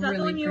 It's really pretty. Is that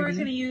the one you were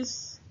going to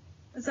use?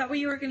 Is that what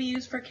you were going to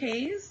use for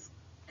Kay's?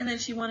 And then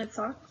she wanted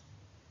socks?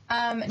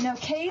 No,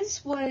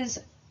 Kay's was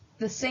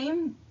the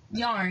same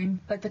yarn,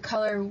 but the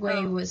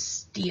colorway was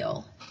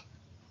steel.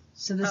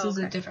 So this is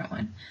a different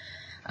one.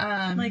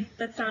 Like,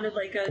 that sounded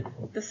like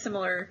the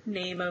similar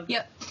name of...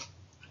 Yep.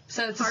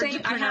 So it's the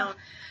same...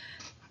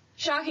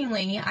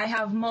 Shockingly, I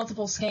have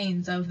multiple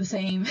skeins of the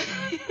same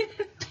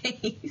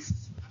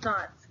base.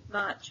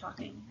 Not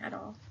shocking at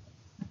all.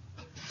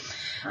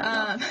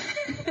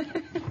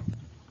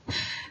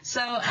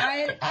 So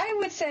I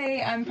would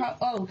say I'm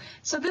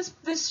so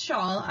this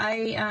shawl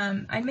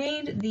I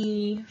made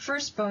the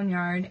first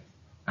boneyard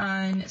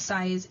on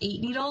size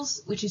 8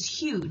 needles, which is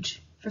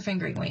huge for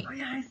fingering weight. Oh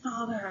yeah, I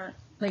saw that.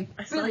 Like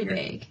really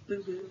big.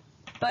 Boo-boo.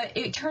 But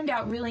it turned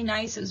out really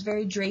nice. It was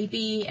very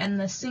drapey, and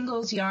the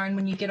singles yarn,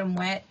 when you get them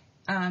wet,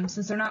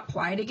 since they're not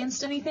plied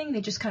against anything,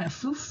 they just kind of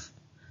foof,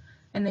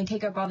 and they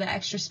take up all the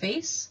extra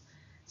space.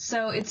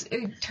 So it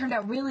turned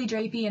out really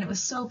drapey, and it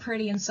was so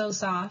pretty and so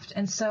soft.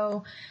 And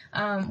so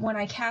when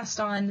I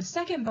cast on the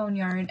second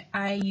boneyard,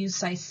 I used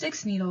size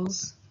 6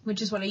 needles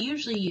which is what I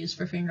usually use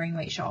for fingering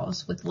weight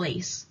shawls with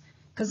lace,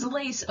 because the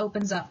lace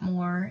opens up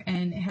more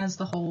and it has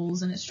the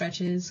holes and it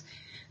stretches.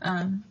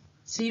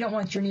 So you don't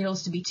want your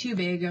needles to be too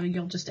big, or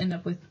you'll just end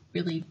up with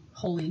really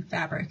holey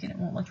fabric and it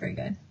won't look very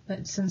good.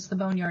 But since the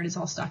boneyard is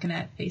all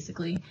stockinette,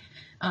 basically,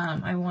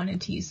 I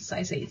wanted to use the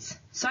size 8s.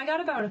 So I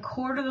got about a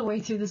quarter of the way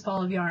through this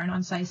ball of yarn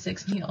on size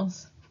 6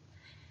 needles,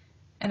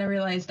 and I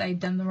realized I'd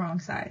done the wrong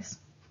size.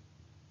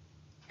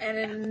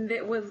 And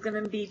it was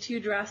going to be too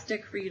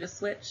drastic for you to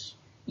switch?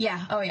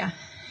 Yeah, oh yeah.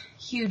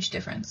 Huge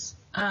difference.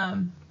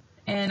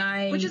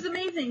 Which is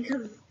amazing,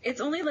 because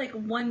it's only like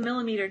 1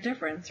 millimeter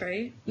difference,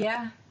 right?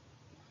 Yeah.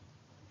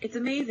 It's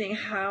amazing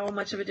how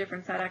much of a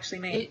difference that actually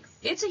makes.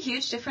 It's a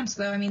huge difference,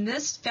 though. I mean,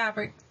 this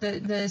fabric,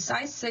 the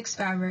size 6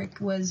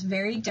 fabric, was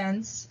very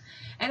dense,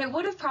 and it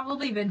would have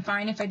probably been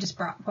fine if I just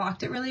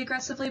blocked it really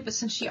aggressively, but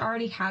since she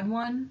already had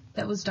one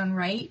that was done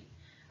right,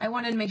 I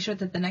wanted to make sure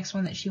that the next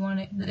one that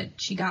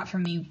she got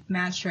from me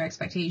matched her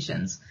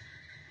expectations.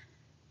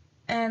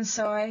 And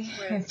so I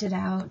ripped it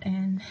out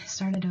and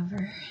started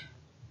over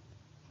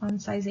on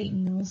size 8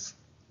 needles.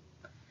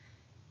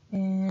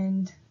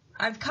 And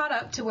I've caught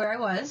up to where I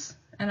was,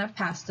 and I've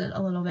passed it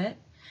a little bit.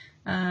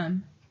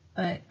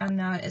 But I'm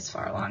not as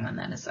far along on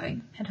that as I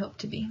had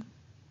hoped to be.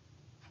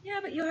 Yeah,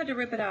 but you had to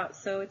rip it out,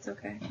 so it's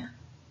okay. Yeah.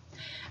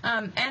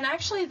 And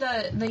actually,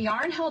 the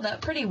yarn held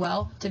up pretty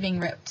well to being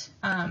ripped.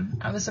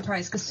 I was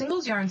surprised, because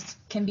singles yarns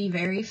can be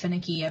very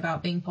finicky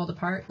about being pulled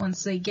apart.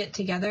 Once they get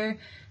together,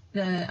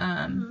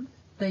 the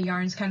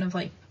yarns kind of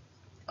like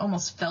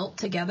almost felt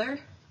together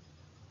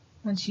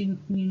once you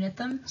knit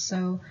them.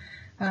 So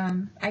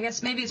I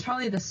guess maybe it's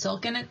probably the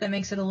silk in it that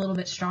makes it a little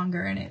bit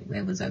stronger, and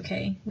it was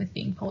okay with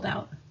being pulled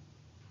out.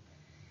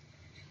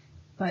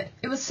 But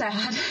it was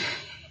sad.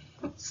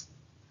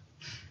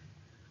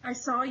 I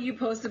saw you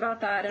post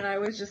about that, and I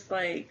was just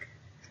like,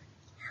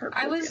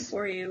 heartbroken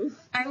for you.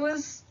 I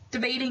was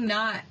debating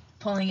not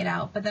pulling it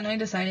out, but then I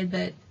decided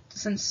that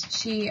since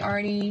she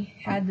already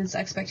had this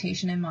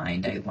expectation in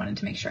mind, I wanted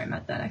to make sure I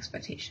met that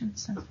expectation.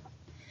 So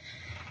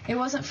it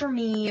wasn't for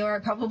me, or I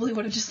probably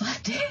would have just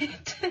left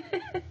it.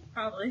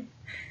 Probably.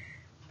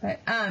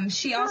 But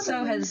she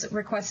also has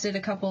requested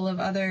a couple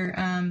of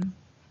other.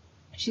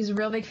 She's a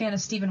real big fan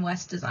of Stephen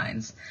West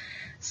designs,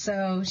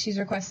 so she's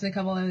requested a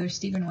couple of other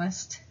Stephen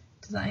West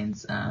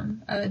designs,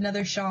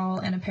 another shawl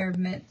and a pair of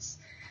mitts,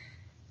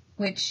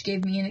 which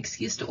gave me an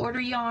excuse to order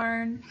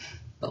yarn,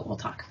 but we'll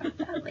talk about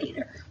that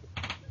later.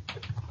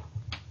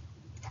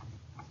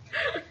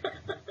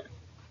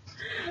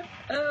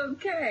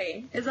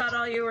 Okay. Is that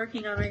all you're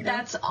working on right now?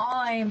 That's all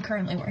I am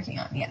currently working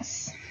on,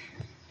 yes.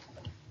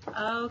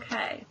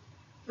 Okay.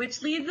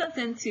 Which leads us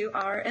into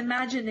our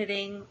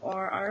imaginating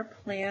or our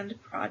planned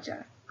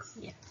projects.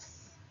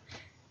 Yes.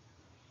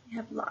 We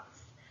have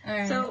lots. All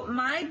right. So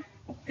my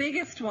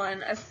biggest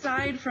one,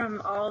 aside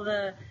from all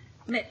the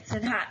mitts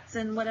and hats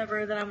and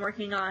whatever that I'm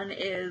working on,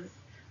 is,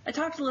 I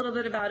talked a little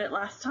bit about it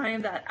last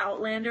time, that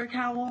Outlander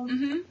cowl.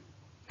 Mm-hmm.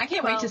 I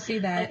can't wait to see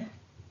that.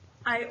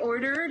 I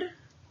ordered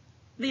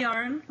the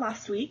yarn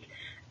last week,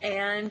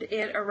 and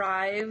it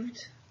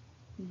arrived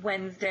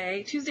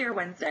Tuesday or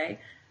Wednesday.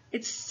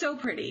 It's so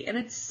pretty, and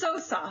it's so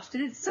soft,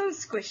 and it's so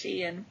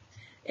squishy, and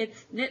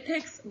it's Knit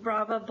Picks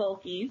Brava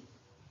Bulky,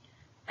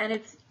 and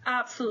it's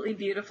absolutely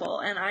beautiful.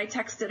 And I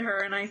texted her,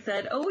 and I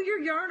said, "Oh, your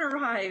yarn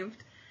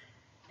arrived."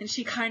 And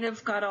she kind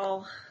of got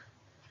all,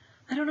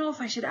 I don't know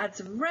if I should add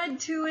some red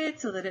to it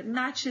so that it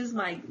matches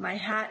my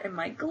hat and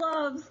my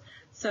gloves.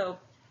 So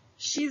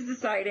she's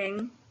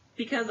deciding,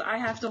 because I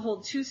have to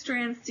hold 2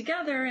 strands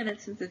together, and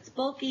since it's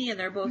bulky and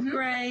they're both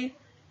gray,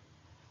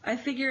 I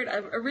figured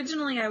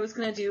originally I was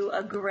going to do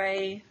a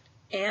gray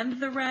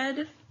and the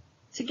red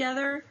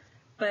together,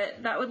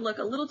 but that would look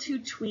a little too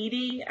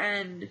tweedy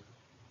and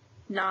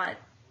not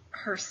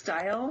her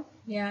style.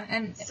 Yeah,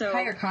 and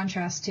higher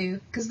contrast too,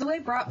 because the way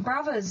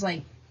Brava is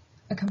like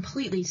a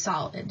completely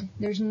solid.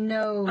 There's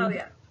no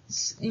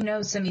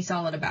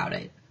semi-solid about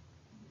it.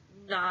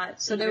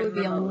 Not so there would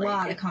be a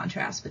lot of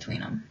contrast between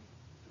them.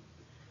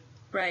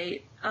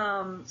 Right.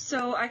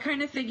 So I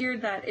kind of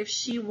figured that if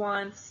she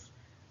wants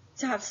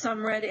to have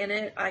some red in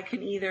it, I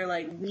can either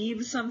like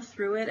weave some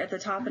through it at the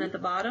top and at the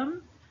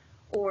bottom,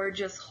 or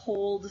just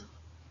hold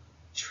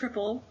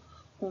triple,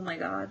 oh my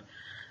god,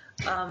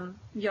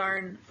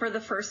 yarn for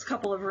the first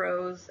couple of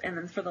rows and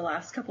then for the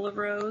last couple of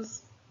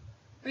rows.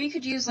 Or you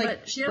could use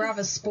like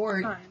Brava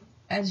Sport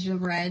as your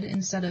red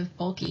instead of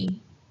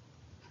bulky.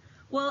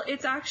 Well,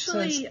 it's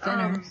actually, so it's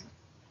thinner.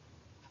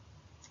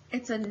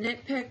 It's a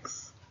Knit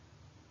Picks,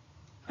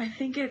 I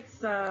think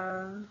it's,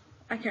 I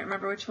can't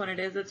remember which one it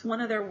is. It's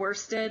one of their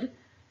worsted.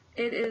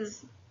 It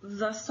is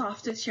the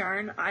softest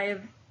yarn I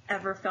have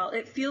ever felt.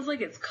 It feels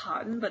like it's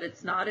cotton, but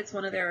it's not. It's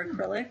one of their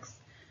acrylics,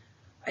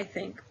 I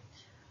think.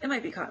 It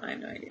might be cotton. I have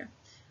no idea.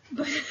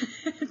 But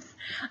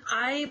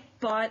I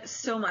bought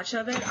so much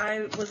of it.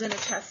 I was in a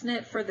test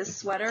knit for this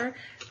sweater,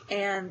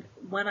 and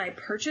when I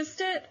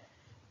purchased it,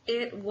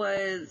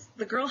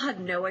 the girl had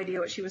no idea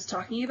what she was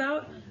talking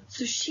about,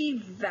 so she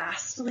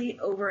vastly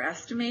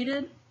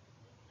overestimated,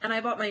 and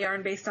I bought my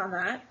yarn based on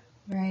that.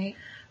 Right.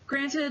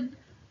 Granted,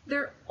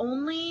 they're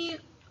only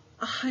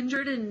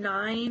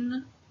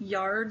 109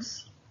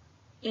 yards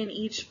in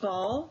each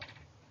ball,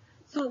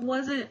 so it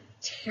wasn't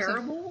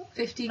terrible. So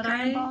 50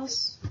 gram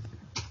balls?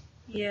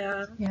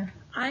 Yeah. Yeah.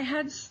 I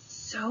had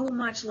so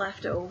much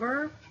left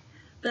over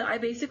that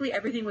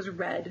everything was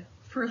red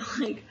for,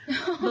 like,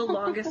 the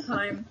longest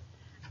time.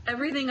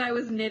 Everything I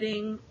was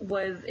knitting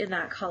was in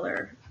that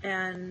color,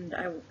 and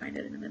I will find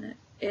it in a minute.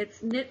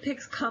 It's Knit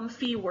Picks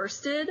Comfy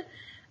Worsted.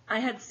 I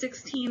had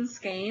 16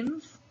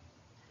 skeins,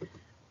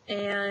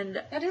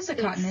 and that is a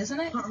cotton, isn't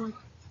it?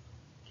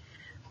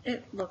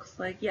 It looks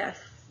like, yes.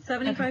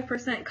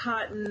 75%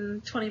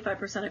 cotton,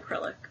 25%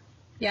 acrylic.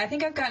 Yeah, I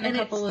think I've gotten a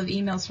couple of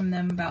emails from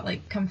them about,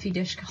 like, comfy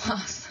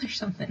dishcloths or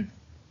something.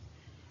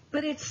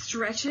 But it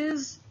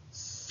stretches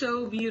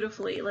so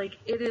beautifully. Like,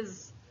 it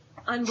is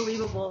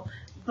unbelievable.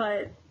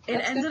 But it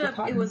ended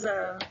up, it was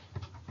it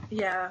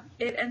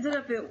ended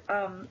up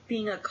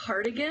being a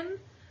cardigan,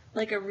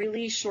 like a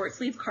really short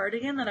sleeve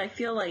cardigan that I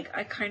feel like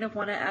I kind of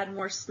want to add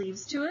more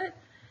sleeves to it.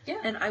 Yeah.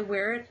 And I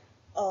wear it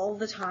all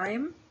the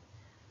time.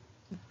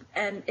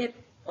 And it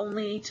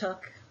only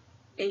took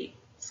 8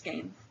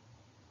 skeins.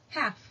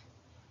 Half.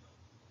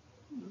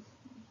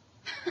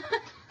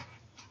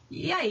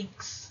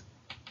 Yikes.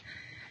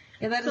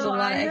 Yeah, that is a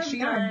lot of extra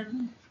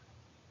yarn.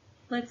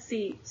 Let's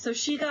see. So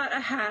she got a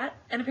hat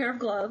and a pair of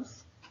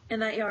gloves in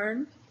that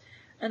yarn.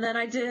 And then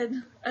I did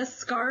a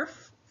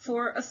scarf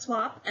for a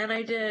swap, and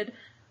I did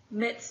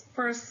mitts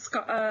for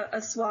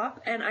a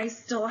swap, and I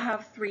still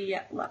have 3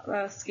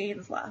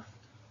 skeins left.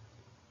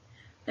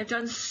 I've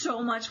done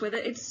so much with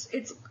it.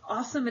 It's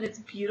awesome and it's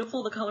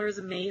beautiful. The color is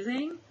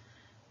amazing.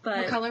 But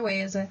what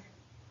colorway is it?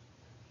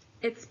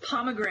 It's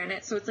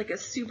pomegranate, so it's like a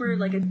super,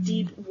 like a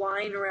deep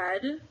wine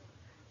red.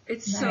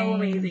 It's so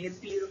amazing. It's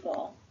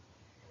beautiful.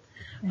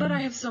 But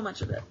I have so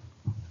much of it.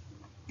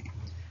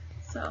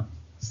 So.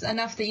 It's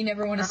enough that you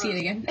never want to see it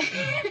again.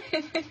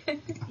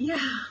 Yeah.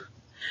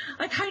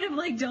 I kind of,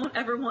 like, don't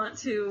ever want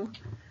to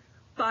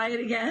buy it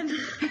again.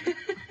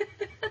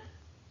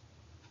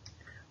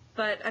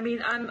 But, I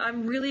mean,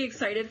 I'm really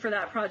excited for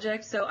that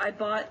project, so I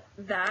bought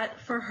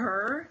that for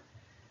her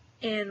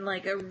in,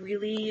 like, a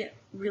really,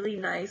 really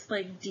nice,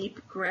 like,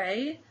 deep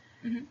gray.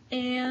 Mm-hmm.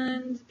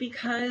 And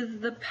because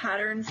the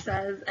pattern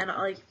says, and,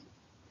 like,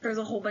 there's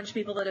a whole bunch of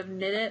people that have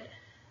knit it,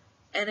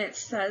 and it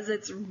says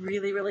it's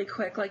really, really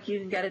quick, like, you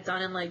can get it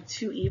done in, like,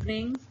 2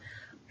 evenings,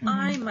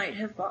 I might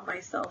have bought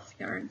myself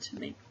yarn to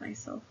make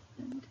myself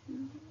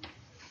into.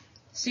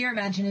 So you're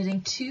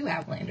imagining 2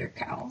 Outlander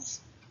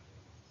cows.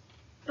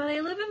 But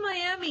I live in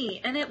Miami,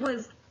 and it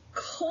was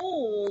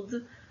cold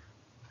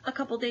a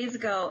couple days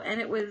ago, and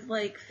it was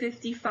like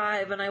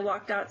 55, and I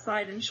walked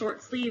outside in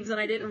short sleeves, and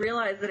I didn't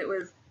realize that it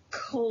was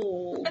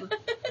cold.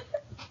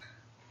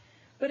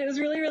 But it was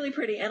really, really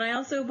pretty. And I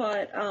also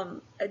bought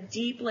a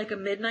deep, like a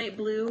midnight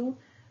blue,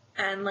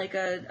 and like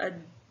a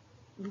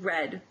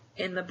red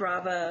in the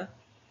Brava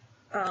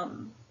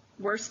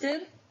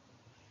worsted.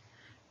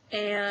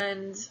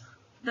 And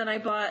then I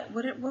bought,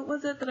 what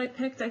was it that I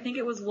picked? I think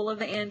it was Wool of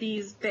the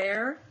Andes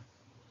Bear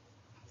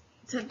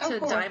to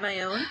cool. dye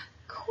my own.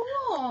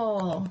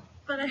 Cool.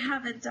 But I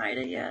haven't dyed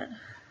it yet.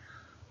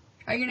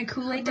 Are you going to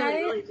Kool-Aid dye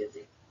it? Really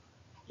busy.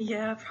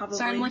 Yeah, probably.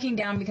 So I'm looking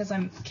down because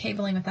I'm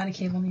cabling without a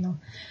cable needle.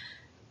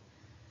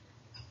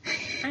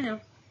 I know.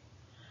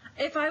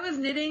 If I was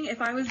knitting,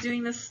 if I was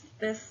doing this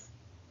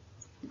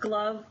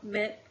glove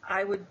mitt,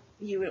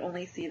 you would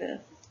only see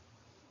this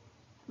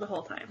the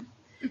whole time.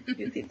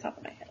 You'd see the top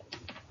of my head.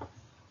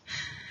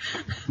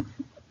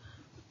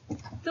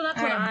 So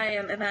that's what I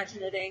am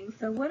imagining.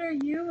 So what are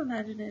you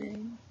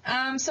imagining?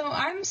 So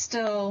I'm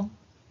still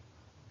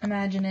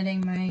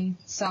imagining my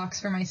socks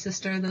for my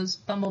sister, those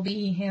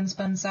Bumblebee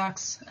hand-spun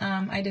socks.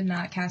 I did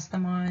not cast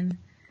them on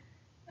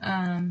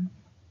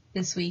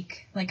this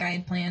week like I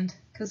had planned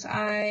because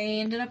I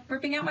ended up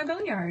ripping out my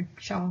Boneyard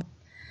shawl.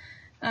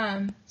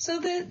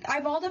 So I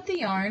balled up the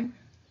yarn,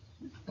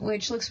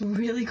 which looks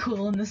really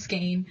cool in the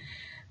skein.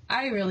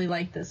 I really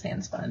like this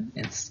hand spun.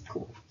 It's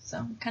cool. So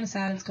I'm kind of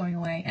sad it's going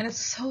away. And it's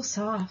so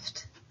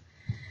soft.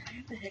 I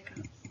have the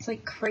hiccups. It's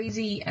like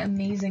crazy,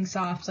 amazing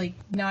soft. Like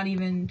not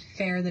even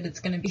fair that it's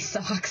going to be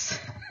socks.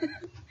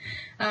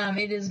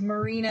 It is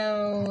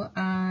merino.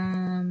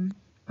 I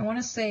want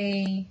to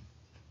say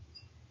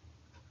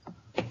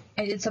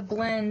it's a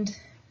blend.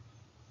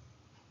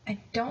 I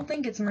don't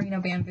think it's merino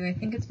bamboo. I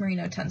think it's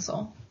merino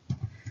tencel.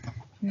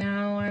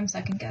 Now I'm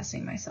second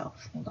guessing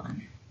myself. Hold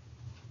on.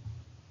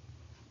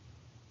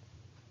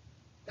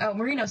 Oh,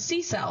 merino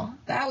sea cell.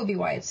 That would be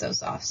why it's so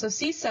soft. So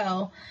sea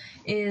cell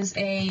is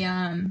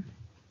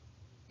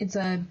it's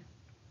a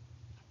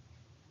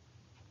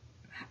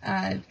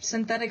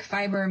synthetic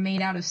fiber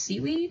made out of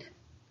seaweed,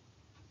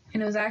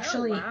 and it was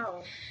actually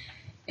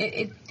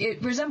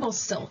it resembles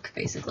silk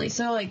basically.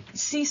 So like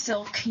sea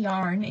silk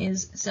yarn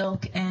is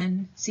silk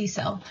and sea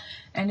cell,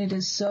 and it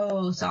is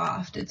so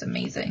soft. It's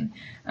amazing.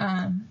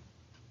 And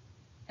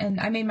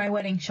I made my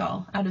wedding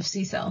shawl out of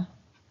sea cell,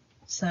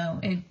 so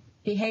it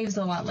behaves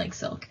a lot like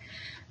silk.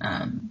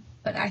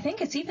 But I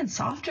think it's even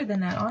softer than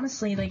that,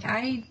 honestly. Like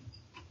I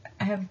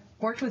I have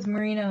worked with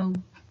merino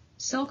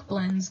silk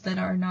blends that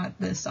are not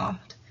this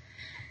soft.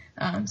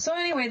 So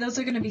anyway, those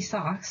are going to be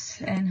socks,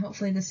 and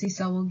hopefully the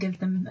seashell will give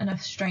them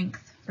enough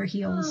strength for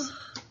heels.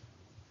 Oh,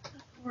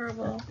 that's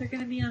horrible. They're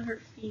going to be on her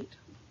feet.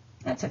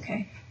 That's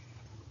okay.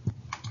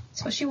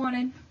 That's what she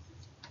wanted.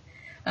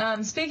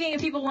 Speaking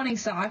of people wanting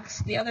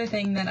socks, the other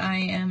thing that I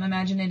am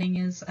imagining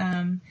is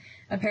a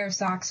pair of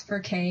socks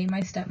for Kay,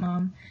 my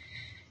stepmom.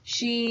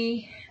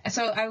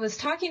 So I was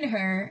talking to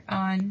her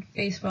on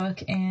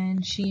Facebook,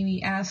 and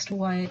she asked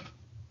what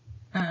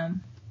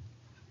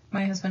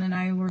my husband and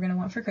I were going to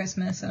want for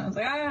Christmas, and I was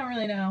like, I don't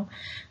really know.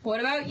 What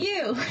about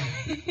you?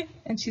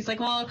 And she's like,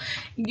 well,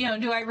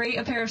 do I rate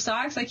a pair of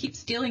socks? I keep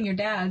stealing your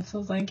dad's. So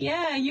I was like,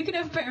 yeah, you can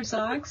have a pair of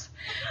socks.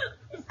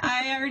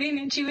 I already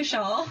knit you a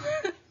shawl,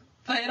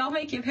 but I'll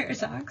make you a pair of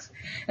socks.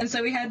 And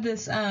so we had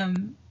this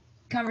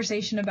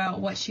conversation about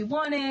what she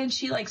wanted.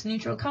 She likes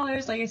neutral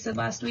colors, like I said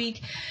last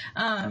week.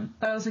 But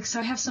I was like,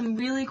 so I have some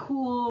really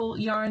cool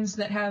yarns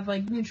that have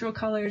like neutral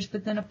colors,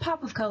 but then a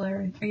pop of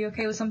color. Are you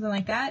okay with something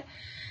like that?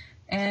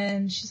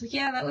 And she's like,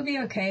 yeah, that would be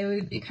okay.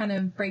 It would kind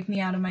of break me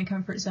out of my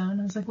comfort zone.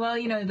 I was like, well,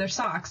 they're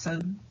socks, so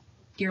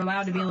you're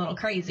allowed to be a little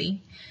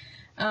crazy.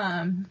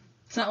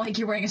 It's not like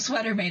you're wearing a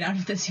sweater made out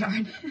of this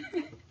yarn.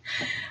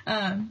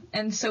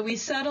 And so we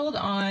settled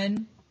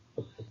on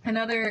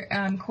another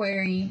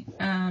query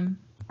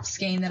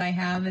skein that I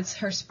have. It's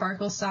her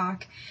sparkle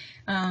sock.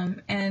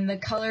 And the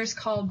color's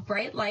called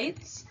Bright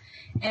Lights.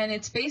 And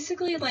it's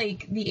basically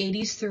like the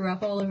 80s threw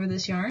up all over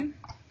this yarn.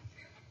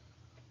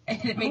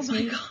 And it makes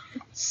me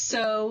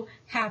so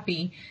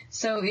happy.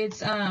 So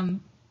it's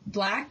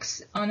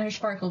blacks on her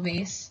sparkle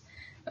base,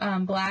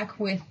 black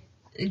with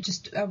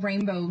just a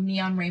rainbow,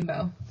 neon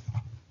rainbow,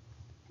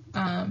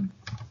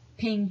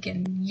 pink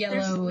and yellow.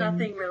 There's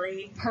nothing and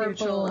really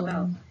purple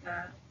about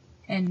that.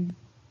 And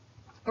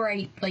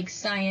bright like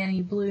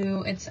cyan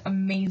blue. It's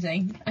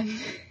amazing.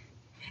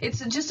 It's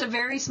just a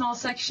very small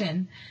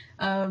section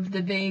of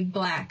the big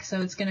black,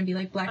 so it's going to be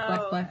like black,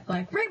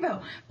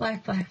 rainbow,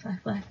 black,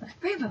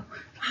 rainbow.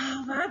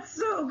 Oh, that's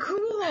so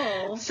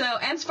cool. So,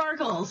 and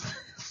sparkles.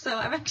 So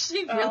I'm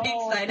actually really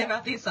excited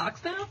about these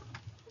socks now.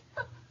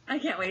 I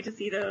can't wait to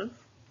see those.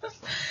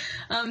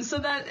 So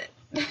that,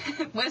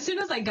 as soon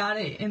as I got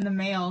it in the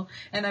mail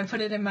and I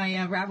put it in my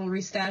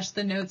Ravelry stash,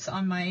 the notes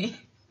on my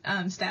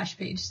stash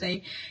page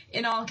say,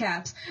 in all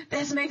caps,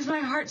 "This makes my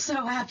heart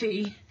so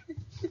happy."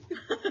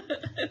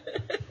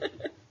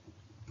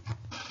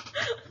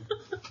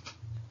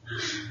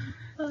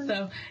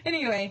 So,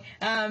 anyway,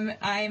 I'm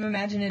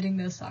imagining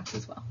those socks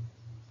as well.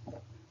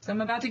 So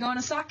I'm about to go on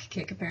a sock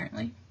kick,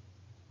 apparently.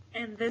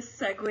 And this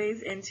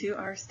segues into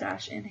our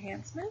stash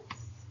enhancements.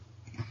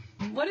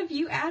 What have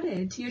you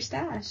added to your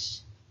stash?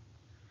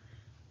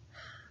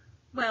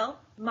 Well,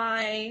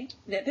 my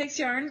Knit Picks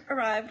yarn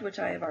arrived, which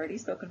I have already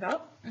spoken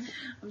about.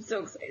 I'm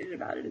so excited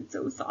about it. It's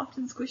so soft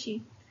and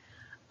squishy.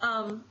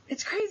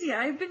 It's crazy.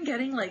 I've been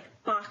getting like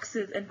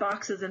boxes and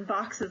boxes and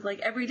boxes. Like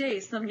every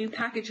day some new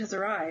package has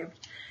arrived.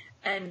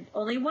 And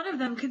only one of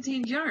them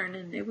contained yarn,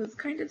 and it was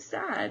kind of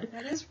sad.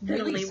 That is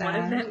really only sad.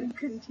 One of them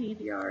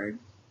contained yarn.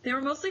 They were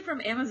mostly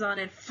from Amazon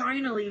and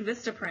finally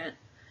Vistaprint.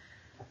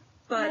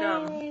 But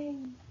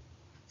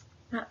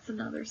that's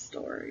another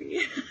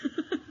story.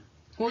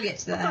 We'll get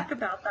to that. We'll talk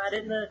about that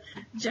in the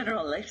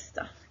general life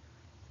stuff.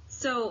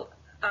 So,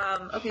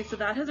 so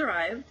that has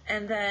arrived,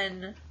 and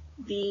then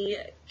the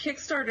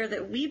Kickstarter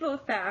that we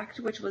both backed,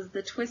 which was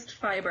the Twist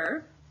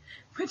Fiber,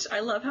 which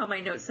I love how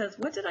my note says,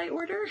 what did I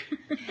order?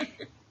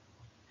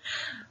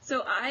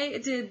 So I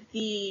did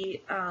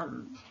the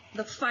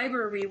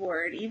fiber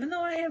reward, even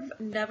though I have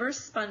never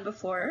spun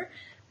before.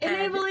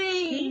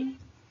 Enabling!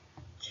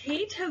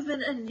 Kate has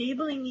been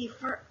enabling me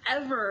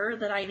forever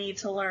that I need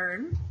to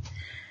learn.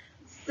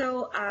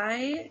 So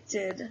I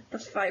did the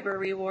fiber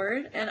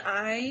reward, and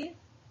I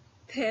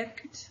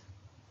picked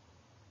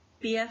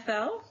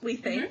BFL, we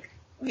think.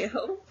 Mm-hmm. We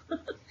hope.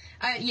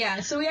 Yeah,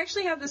 so we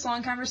actually have this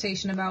long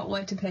conversation about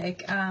what to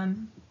pick.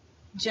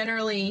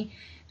 Generally,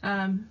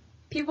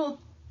 people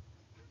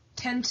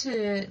tend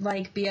to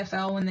like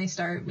BFL when they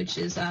start, which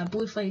is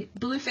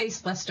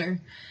Blue-Faced Leicester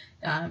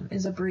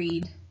is a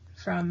breed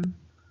from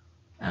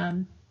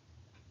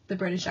the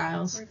British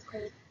Isles.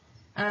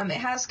 It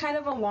has kind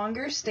of a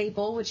longer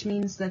staple, which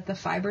means that the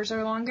fibers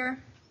are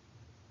longer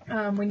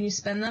when you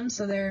spin them.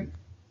 So they're,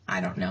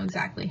 I don't know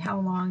exactly how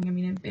long. I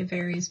mean, it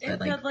varies, but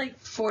like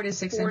 4 to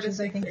 6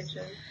 inches, I think.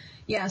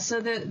 Yeah,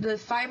 so the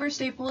fiber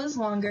staple is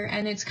longer,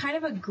 and it's kind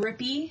of a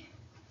grippy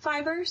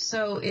fiber,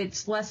 so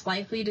it's less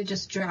likely to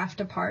just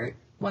draft apart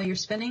while you're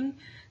spinning.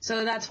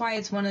 So that's why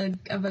it's one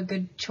of a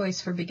good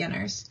choice for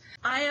beginners.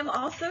 I am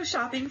also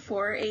shopping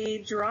for a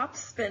drop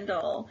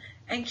spindle,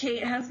 and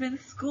Kate has been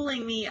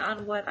schooling me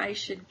on what I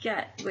should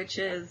get, which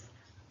is,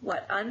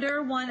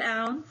 under 1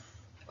 ounce?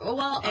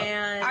 Well,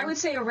 and I would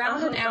say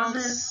around an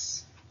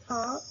ounce.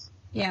 Top?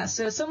 Yeah,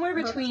 so somewhere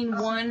between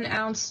 1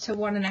 ounce to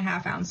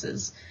 1.5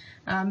 ounces.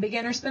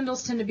 Beginner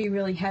spindles tend to be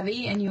really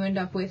heavy, and you end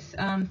up with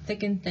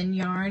thick and thin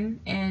yarn,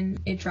 and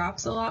it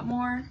drops a lot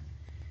more.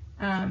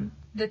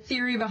 the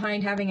theory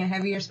behind having a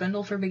heavier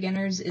spindle for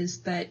beginners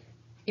is that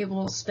it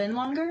will spin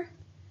longer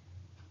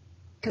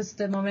because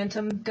the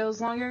momentum goes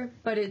longer,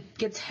 but it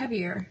gets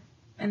heavier,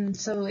 and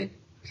so it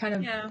kind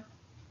of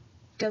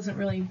doesn't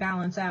really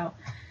balance out.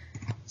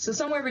 So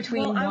somewhere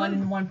between 1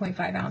 and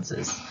 1.5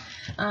 ounces.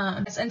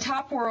 And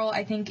top whirl,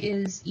 I think,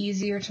 is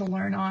easier to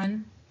learn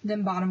on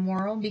than bottom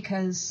whirl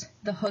because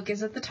the hook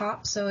is at the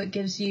top, so it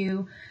gives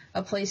you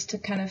a place to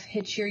kind of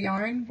hitch your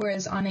yarn,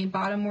 whereas on a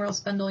bottom whirl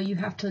spindle, you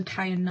have to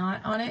tie a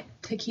knot on it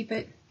to keep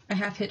it, a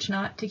half hitch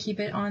knot to keep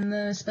it on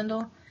the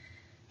spindle.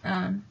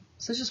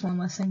 So it's just one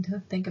less thing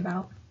to think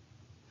about.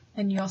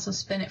 And you also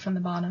spin it from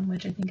the bottom,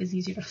 which I think is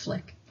easier to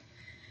flick.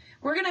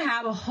 We're going to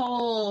have a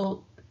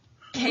whole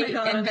Kate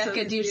and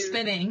Becca do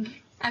spinning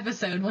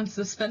episode once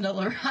the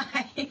spindle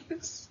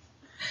arrives.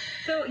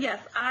 So, yes,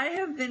 I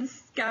have been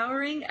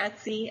scouring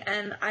Etsy,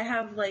 and I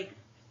have, like,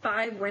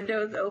 5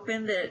 windows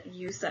open that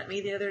you sent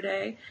me the other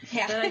day.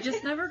 Yeah. That I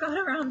just never got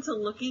around to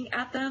looking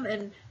at them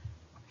and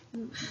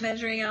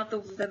measuring out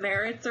the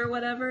merits or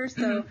whatever.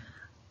 So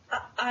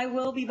I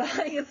will be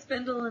buying a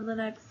spindle in the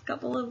next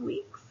couple of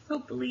weeks,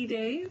 hopefully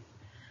days.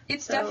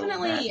 It's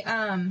definitely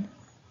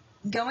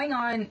going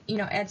on,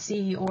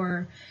 Etsy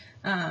or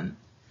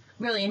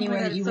really anywhere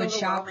that you would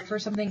shop for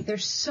something.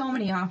 There's so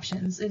many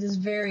options. It is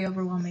very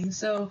overwhelming.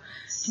 So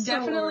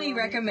definitely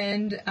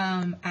recommend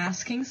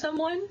asking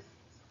someone.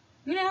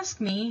 You can ask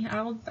me.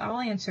 I'll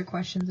answer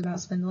questions about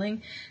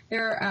spindling.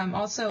 There are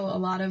also a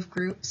lot of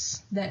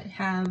groups that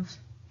have,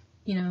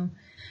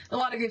 a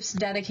lot of groups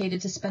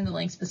dedicated to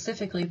spindling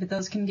specifically, but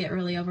those can get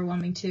really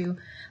overwhelming too.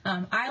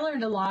 I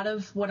learned a lot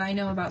of what I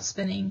know about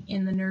spinning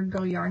in the Nerd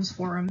Girl Yarns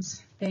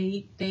forums.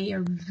 They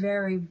are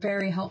very,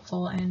 very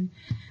helpful, and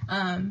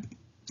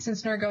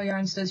since Nerd Girl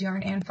Yarns does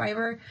yarn and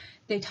fiber,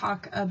 they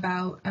talk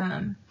about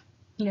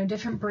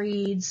different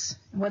breeds,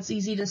 what's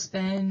easy to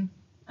spin,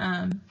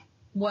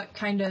 what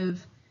kind of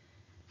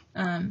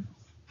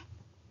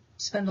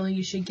spindle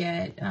you should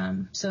get.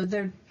 So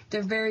they're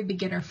very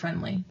beginner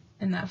friendly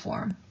in that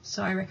form.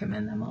 So I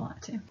recommend them a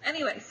lot too.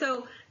 Anyway,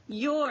 so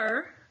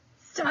your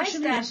stash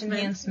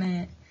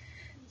enhancement.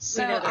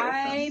 So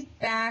I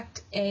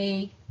backed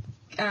a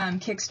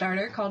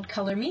Kickstarter called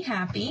Color Me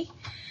Happy,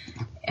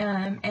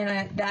 and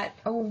that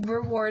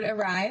reward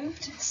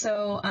arrived.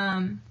 So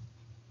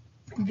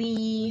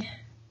the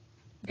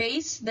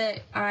base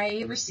that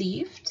I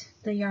received,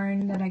 the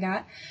yarn that I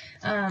got,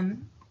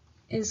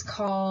 is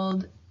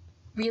called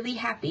Really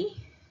Happy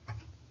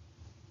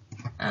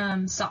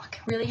Sock.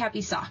 Really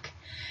Happy Sock.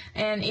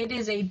 And it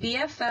is a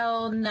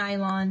BFL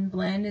nylon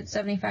blend. It's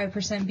 75%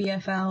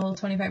 BFL,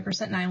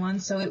 25% nylon,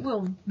 so it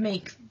will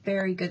make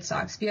very good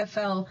socks.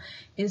 BFL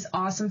is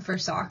awesome for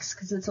socks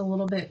because it's a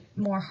little bit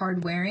more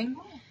hard wearing.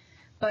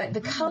 But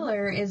the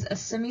color is a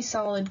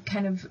semi-solid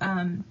kind of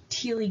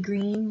tealy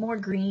green, more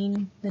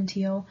green than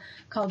teal,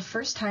 called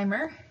First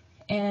Timer.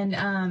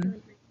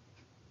 And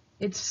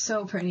it's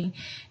so pretty.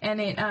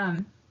 And it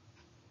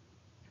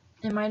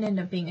might end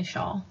up being a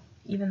shawl,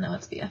 even though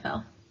it's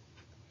BFL.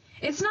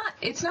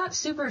 It's not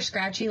super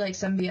scratchy like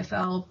some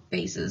BFL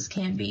bases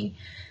can be,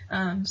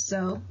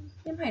 so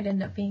it might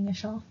end up being a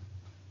shawl.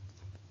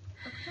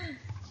 Okay.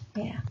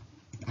 Yeah.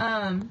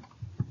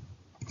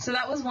 So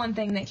that was one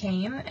thing that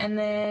came, and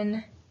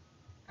then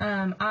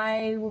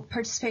I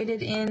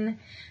participated in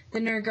the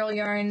Nerd Girl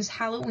Yarns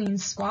Halloween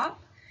swap,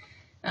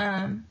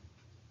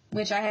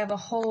 which I have a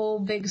whole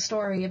big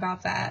story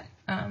about that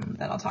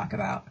I'll talk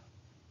about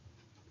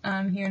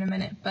here in a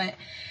minute. But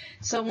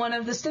so one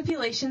of the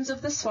stipulations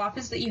of the swap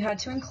is that you had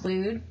to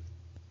include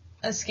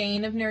a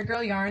skein of Nerd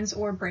Girl Yarns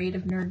or braid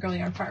of Nerd Girl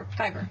Yarn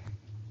fiber.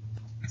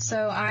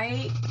 So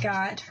I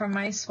got from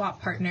my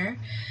swap partner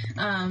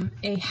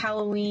a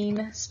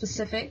Halloween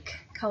specific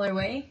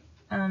colorway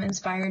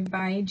inspired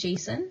by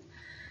Jason.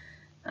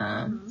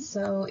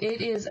 So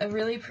it is a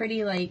really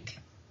pretty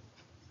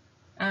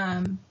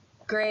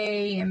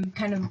gray and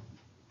kind of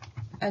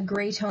a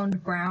gray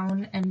toned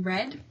brown and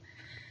red.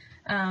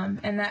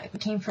 And that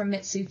came from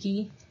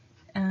Mitsuki.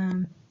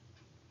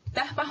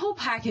 My whole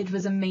package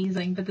was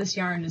amazing, but this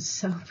yarn is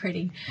so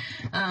pretty.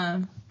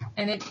 And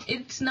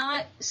it's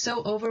not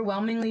so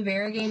overwhelmingly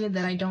variegated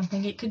that I don't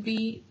think it could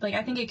be,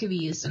 I think it could be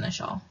used in a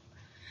shawl.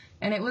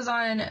 And it was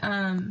on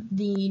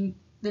the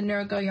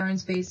Nerd Girl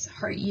Yarns base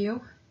Heart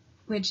You,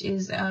 which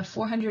is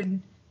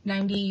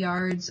 490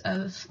 yards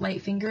of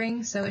light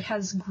fingering, so it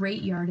has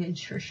great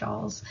yardage for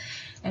shawls.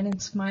 And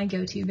it's my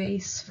go-to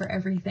base for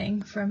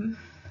everything from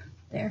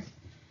there.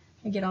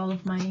 I get all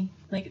of my,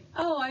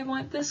 I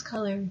want this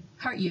color,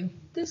 Heart You.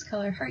 This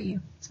color, Heart You.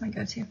 It's my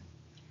go-to.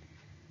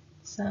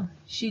 So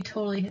she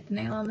totally hit the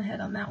nail on the head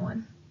on that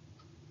one.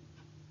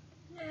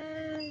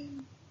 Yay.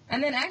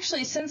 And then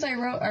actually, since I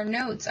wrote our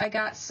notes, I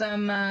got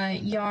some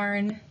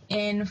yarn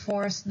in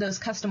for those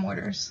custom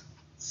orders.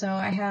 So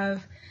I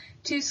have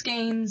 2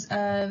 skeins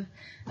of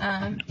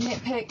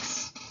Knit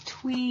Picks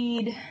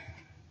tweed,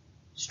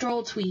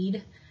 stroll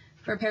tweed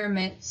for a pair of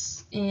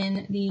mitts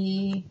in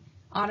the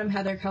Autumn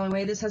Heather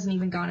colorway. This hasn't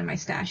even gone in my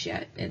stash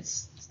yet.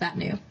 It's that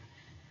new.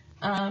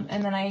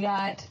 And then I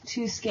got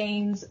 2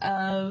 skeins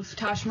of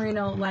Tosh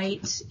Merino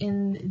Light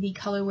in the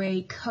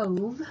colorway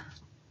Cove,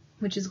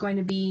 which is going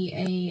to be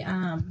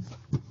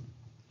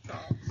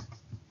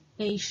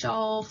a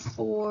shawl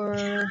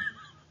for...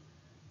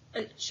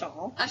 A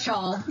shawl? A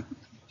shawl,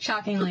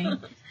 shockingly.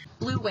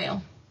 Blue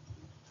Whale.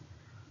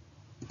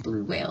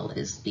 Blue Whale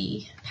is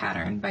the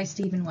pattern by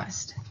Stephen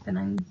West that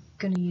I'm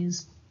going to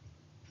use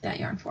that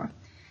yarn for.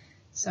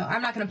 So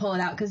I'm not going to pull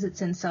it out because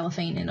it's in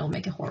cellophane and it'll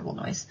make a horrible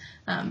noise.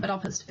 But I'll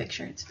post a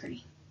picture. It's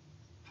pretty.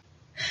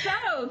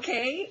 So,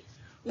 Kate,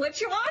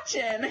 what you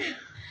watching?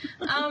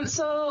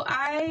 So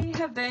I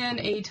have been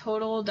a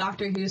total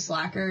Doctor Who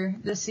slacker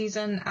this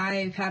season.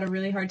 I've had a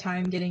really hard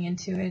time getting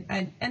into it.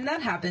 And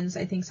that happens,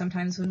 I think,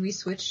 sometimes when we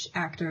switch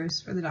actors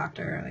for the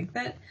Doctor. Like,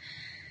 that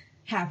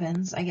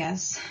happens, I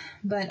guess.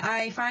 But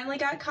I finally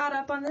got caught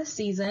up on this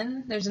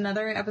season. There's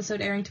another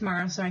episode airing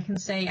tomorrow, so I can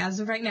say,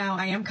 as of right now,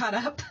 I am caught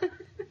up.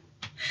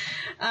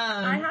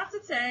 I have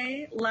to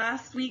say,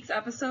 last week's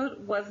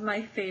episode was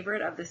my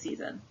favorite of the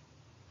season.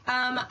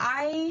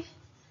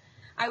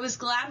 I was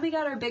glad we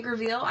got our big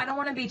reveal. I don't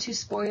want to be too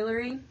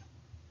spoilery.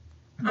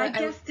 I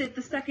guessed it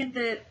the second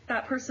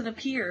that person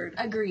appeared.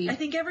 Agreed. I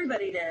think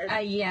everybody did.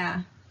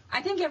 Yeah.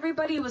 I think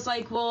everybody was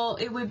like, well,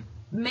 it would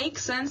make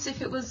sense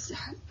if it was,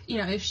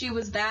 if she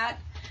was that.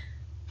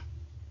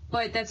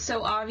 But that's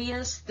so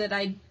obvious that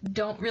I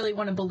don't really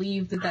want to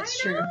believe that that's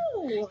true.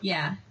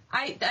 Yeah.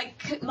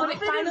 When it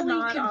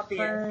finally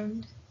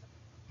confirmed.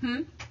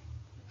 Obvious.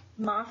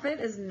 Moffat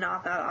is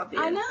not that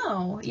obvious. I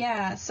know.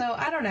 Yeah. So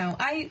I don't know.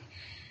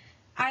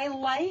 I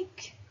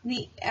like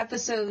the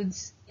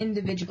episodes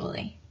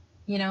individually,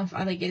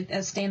 I like it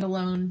as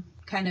standalone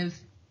kind of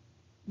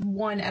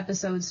one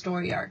episode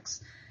story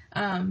arcs.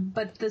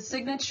 But the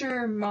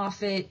signature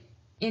Moffat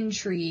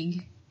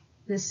intrigue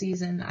this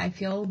season, I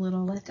feel a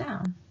little let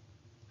down.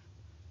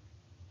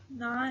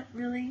 Not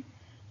really.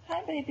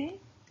 Hi, baby.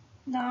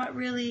 Not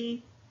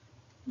really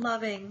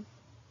loving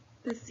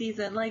this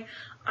season. Like,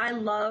 I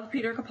love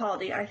Peter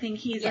Capaldi. I think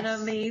he's an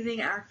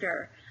amazing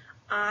actor.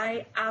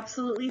 I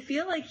absolutely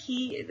feel like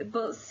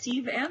both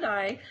Steve and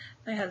I,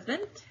 my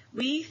husband,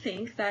 we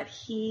think that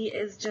he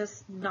is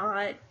just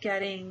not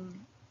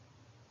getting,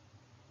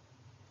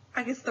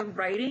 I guess, the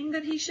writing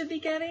that he should be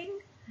getting.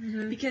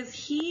 Mm-hmm. Because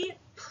he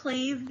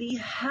plays the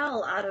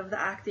hell out of the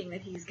acting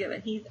that he's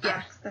given. He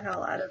acts the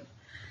hell out of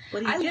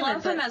what he's given. I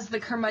love him as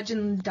the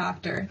curmudgeon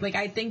doctor. Like,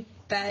 I think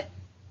that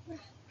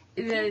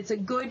it's a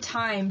good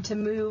time to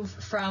move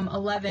from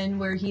 11,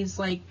 where he's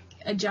like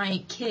a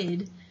giant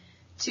kid,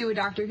 to a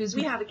doctor who's...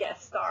 We have a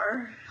guest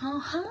star. Oh,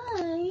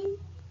 hi.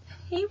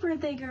 Hey,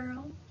 birthday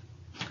girl.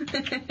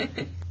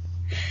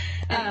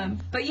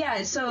 But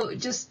yeah, so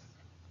just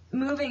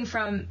moving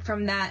from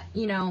that,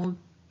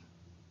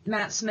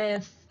 Matt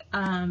Smith,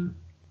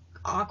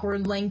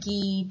 awkward,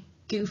 lanky,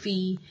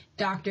 goofy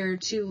doctor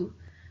to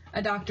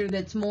a doctor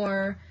that's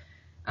more...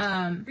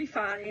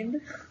 refined.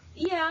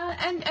 Yeah,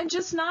 and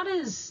just not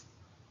as...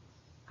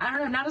 I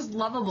don't know, not as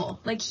lovable.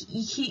 Like,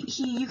 he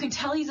you can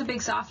tell he's a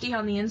big softie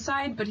on the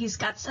inside, but he's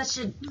got such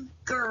a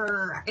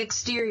grrr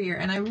exterior,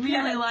 and I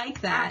really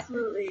like that.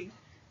 Absolutely.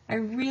 I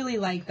really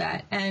like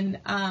that, and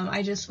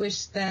I just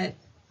wish that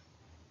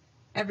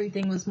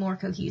everything was more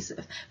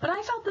cohesive. But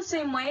I felt the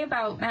same way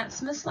about Matt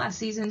Smith's last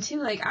season,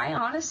 too. Like,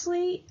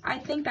 I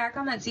think back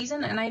on that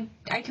season, and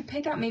I could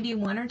pick out maybe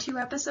 1 or 2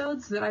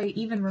 episodes that I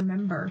even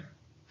remember.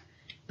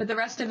 But the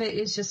rest of it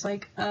is just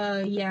like,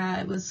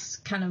 it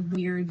was kind of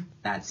weird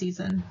that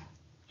season.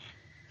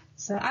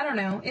 So, I don't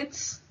know.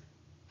 It's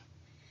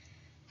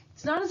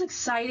not as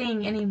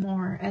exciting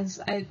anymore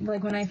as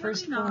when I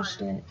first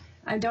watched it.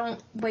 I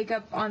don't wake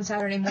up on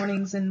Saturday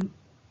mornings and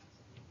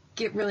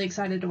get really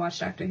excited to watch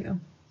Doctor Who.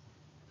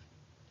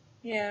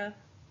 Yeah.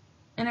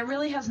 And it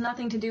really has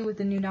nothing to do with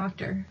the new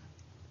Doctor.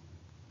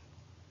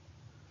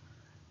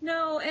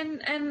 No,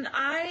 and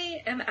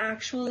I am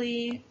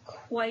actually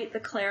quite the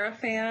Clara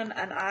fan,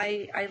 and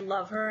I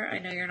love her. I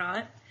know you're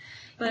not.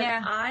 But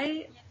yeah.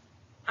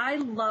 I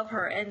love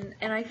her, and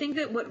I think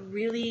that what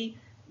really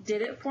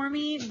did it for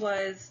me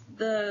was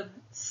the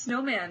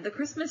Snowman, the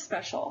Christmas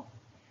special.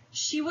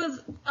 She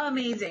was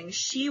amazing.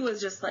 She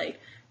was just like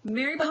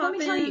Mary Poppins. Let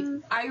me tell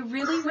you, I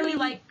really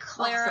like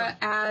Clara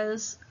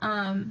as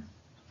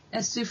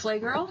Souffle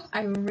Girl.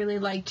 I really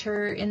liked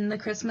her in the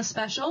Christmas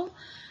special.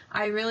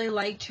 I really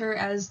liked her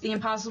as the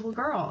Impossible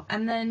Girl.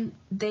 And then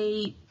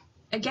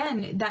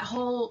that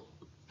whole,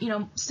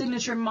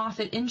 signature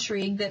Moffat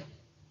intrigue that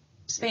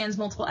spans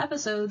multiple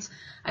episodes,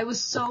 I was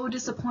so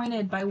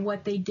disappointed by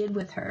what they did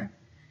with her.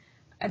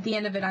 At the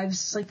end of it, I was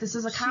just like, this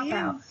is a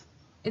cop-out.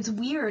 It's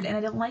weird, and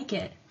I didn't like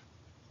it.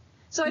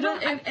 So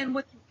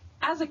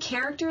as a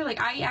character,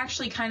 like, I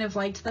actually kind of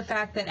liked the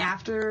fact that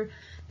after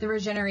the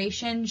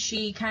regeneration,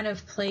 she kind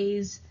of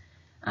plays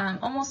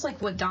almost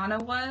like what Donna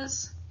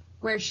was,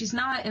 where she's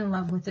not in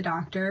love with the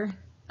Doctor.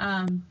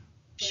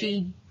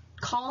 She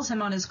calls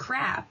him on his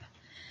crap.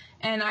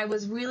 And I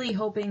was really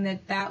hoping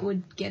that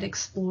would get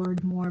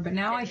explored more. But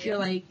now I feel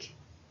like,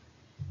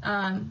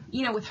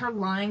 with her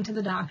lying to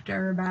the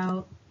Doctor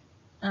about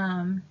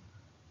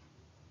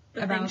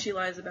The thing she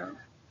lies about.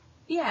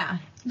 Yeah.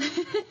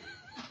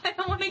 I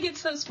don't want to get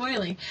so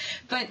spoily.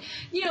 But,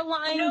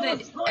 lying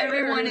that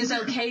everyone is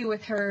okay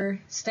with her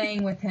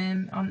staying with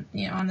him on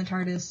the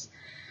TARDIS.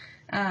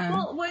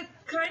 Well, what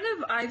kind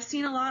of I've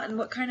seen a lot and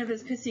what kind of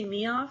is pissing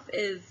me off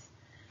is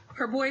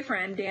her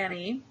boyfriend,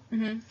 Danny.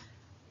 Mm-hmm.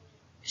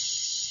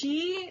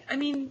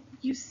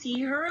 You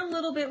see her a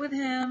little bit with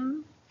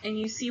him, and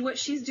you see what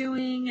she's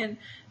doing, and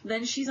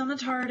then she's on the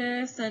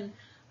TARDIS, and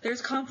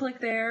there's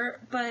conflict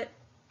there, but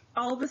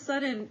all of a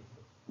sudden,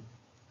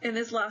 in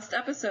this last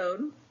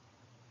episode,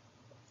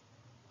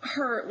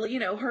 her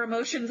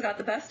emotions got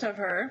the best of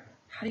her.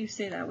 How do you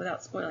say that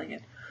without spoiling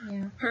it?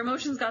 Yeah. Her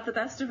emotions got the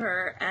best of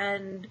her,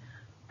 and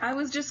I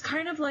was just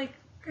kind of like,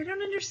 I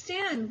don't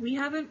understand. We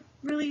haven't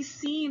really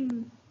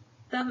seen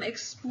them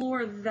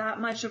explore that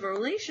much of a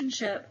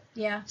relationship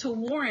to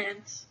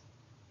warrant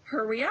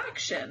her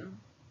reaction.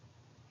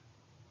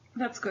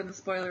 That's good and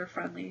spoiler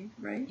friendly,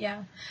 right?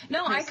 Yeah.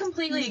 No, I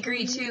completely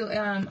agree too.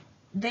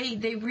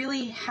 They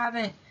really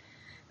haven't.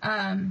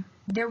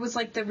 There was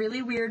like the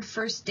really weird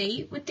first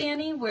date with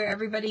Danny where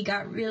everybody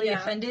got really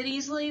offended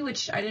easily,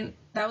 which I didn't.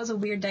 That was a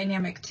weird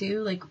dynamic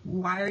too. Like,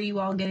 why are you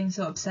all getting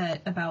so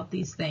upset about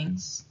these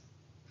things?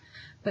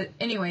 But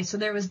anyway, so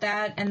there was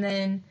that, and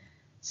then.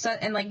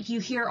 And you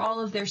hear all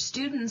of their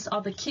students,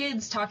 all the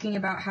kids talking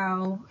about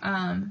how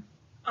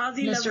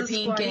Mr.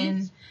 Pink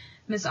and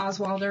Miss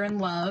Oswald are in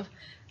love,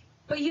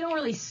 but you don't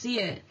really see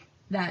it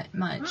that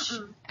much.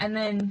 And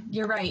then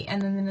you're right.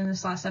 And then in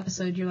this last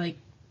episode, you're like,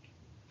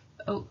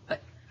 oh,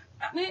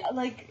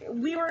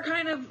 we were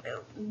kind of,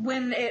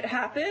 when it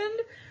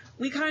happened,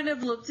 we kind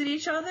of looked at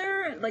each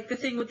other, like the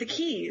thing with the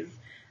keys,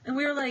 and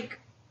we were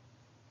like,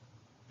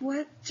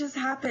 what just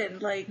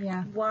happened?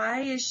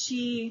 Why is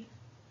she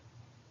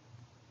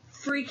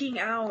freaking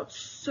out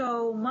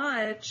so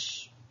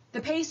much?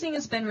 The pacing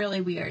has been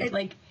really weird.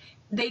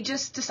 They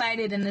just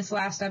decided in this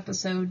last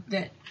episode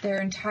that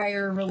their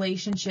entire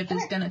relationship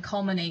is going to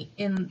culminate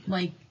in,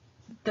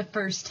 the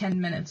first 10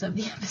 minutes of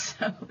the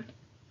episode.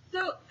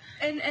 So,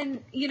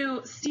 and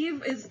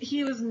Steve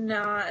he was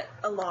not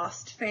a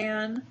Lost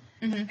fan,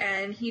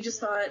 and he just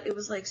thought it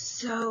was,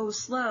 so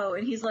slow,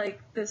 and he's like,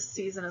 this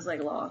season is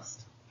like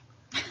Lost.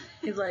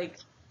 He's like,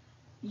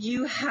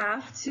 you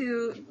have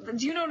to,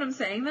 do you know what I'm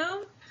saying,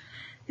 though?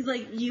 He's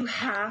like, you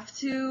have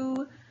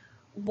to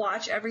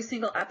watch every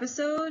single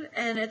episode,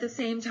 and at the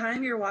same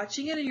time you're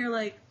watching it, and you're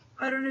like,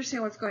 I don't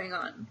understand what's going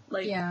on.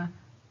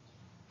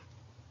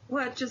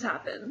 What just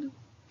happened?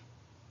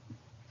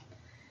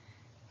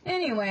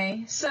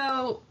 Anyway,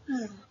 so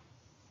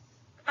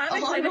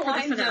I'm along the excited for the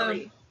lines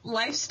finale. of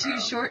life's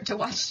too short to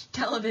watch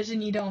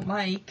television you don't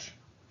like,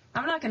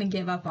 I'm not going to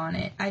give up on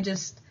it. I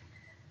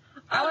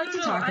like to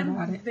talk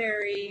about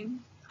it.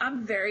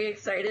 I'm very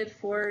excited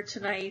for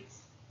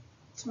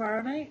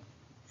tomorrow night,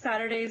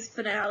 Saturday's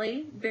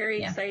finale.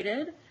 Very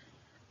excited.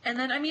 And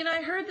then,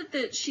 I heard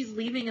that she's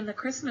leaving in the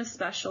Christmas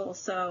special,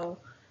 so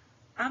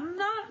I'm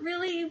not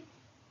really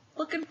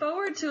looking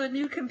forward to a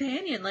new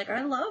companion.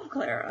 I love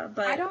Clara,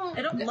 but I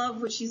don't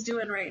love what she's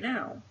doing right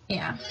now.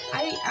 Yeah.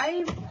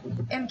 I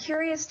am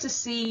curious to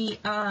see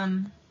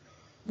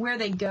where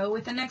they go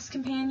with the next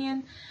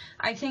companion.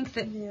 I think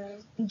that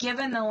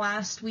given the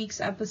last week's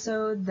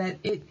episode that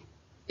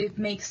it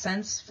makes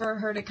sense for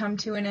her to come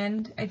to an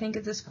end, I think,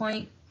 at this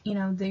point.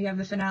 They have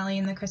the finale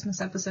and the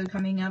Christmas episode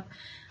coming up.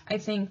 I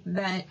think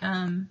that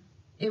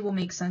it will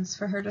make sense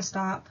for her to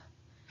stop.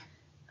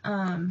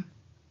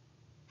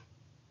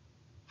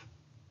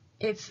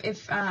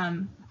 If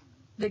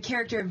the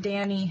character of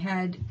Danny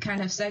had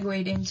kind of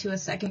segued into a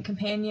second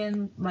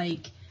companion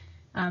like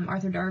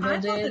Arthur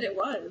Darvill did. I thought that it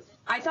was.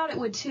 I thought it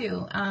would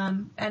too.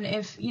 And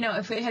if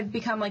it had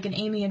become like an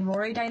Amy and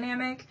Rory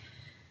dynamic,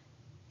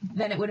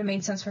 then it would have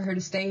made sense for her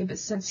to stay. But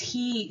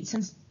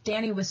since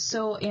Danny was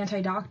so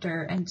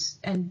anti-doctor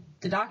and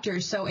the doctor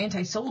is so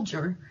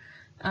anti-soldier,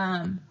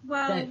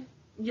 that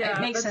it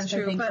makes sense,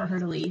 true, I think, for her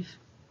to leave.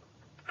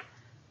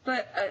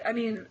 But,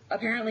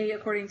 apparently,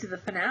 according to the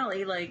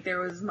finale, there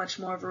was much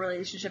more of a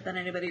relationship than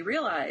anybody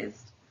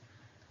realized.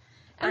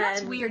 And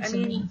that's weird to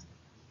me.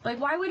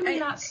 Why would we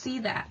not see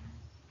that?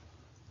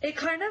 It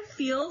kind of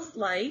feels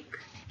like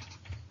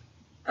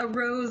a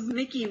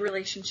Rose-Mickey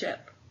relationship,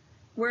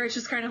 where it's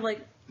just kind of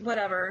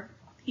whatever,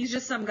 he's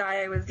just some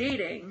guy I was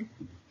dating.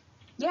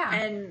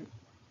 Yeah.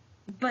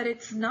 But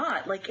it's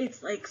not.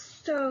 It's,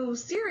 so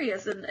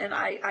serious, and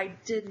I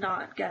did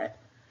not get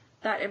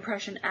that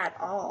impression at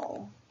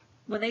all.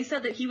 When they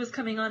said that he was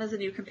coming on as a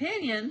new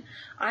companion,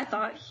 I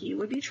thought he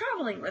would be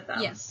traveling with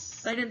them.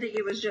 Yes. I didn't think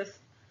it was just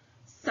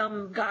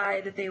some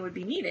guy that they would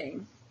be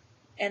meeting,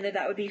 and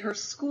that would be her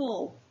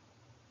school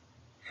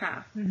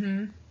half.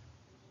 Mm-hmm.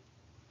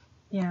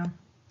 Yeah.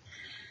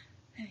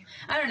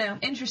 I don't know.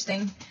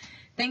 Interesting.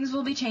 Things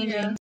will be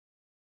changing. Yeah.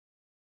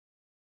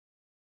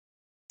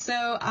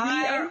 So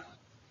I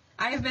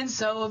I have been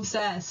so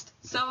obsessed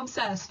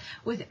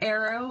with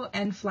Arrow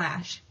and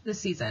Flash this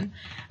season.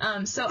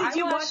 Did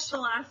you watch the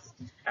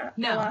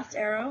last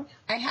Arrow?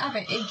 I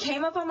haven't. It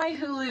came up on my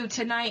Hulu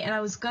tonight, and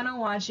I was gonna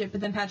watch it,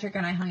 but then Patrick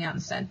and I hung out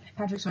instead.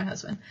 Patrick's my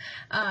husband.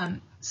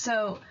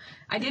 So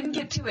I didn't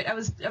get to it. I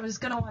was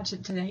gonna watch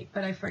it tonight,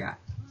 but I forgot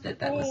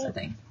that was the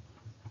thing.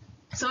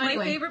 So anyway.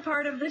 My favorite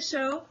part of this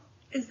show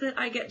is that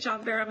I get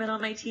John Barrowman on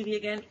my TV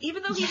again,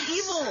 even though he's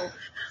evil.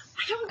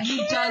 I don't care.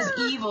 He does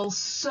evil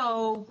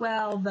so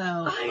well,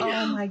 though. I know.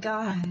 Oh my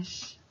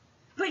gosh.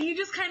 But you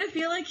just kind of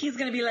feel like he's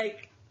going to be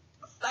like,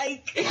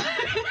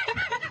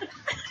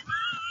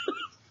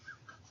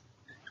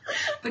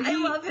 But I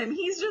love him.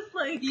 He's just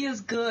like, he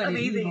is good.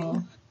 Amazing.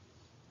 Evil.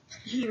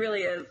 He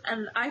really is.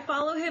 And I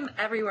follow him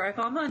everywhere. I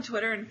follow him on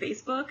Twitter and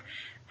Facebook.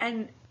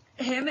 And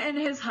him and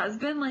his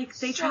husband, like,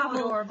 they so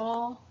travel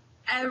adorable.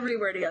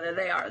 Everywhere together.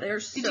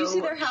 They're so Did you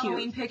see their cute.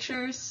 Halloween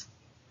pictures?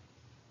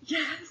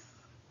 Yes.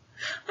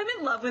 I'm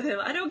in love with him.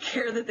 I don't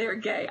care that they're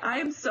gay. I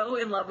am so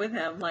in love with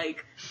him.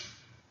 Like,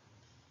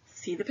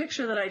 see the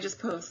picture that I just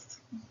posted.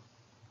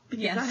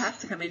 Because that has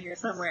to come in here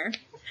somewhere.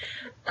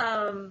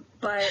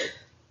 But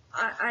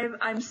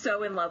I'm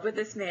so in love with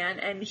this man,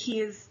 and he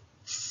is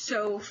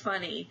so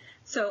funny.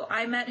 So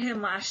I met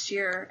him last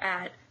year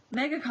at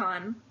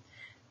MegaCon,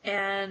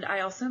 and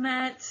I also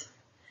met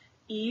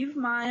Eve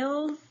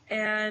Miles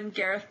and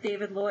Gareth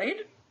David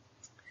Lloyd,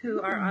 who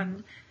are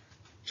on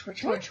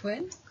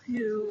Torchwood,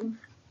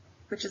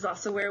 which is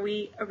also where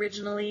we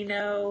originally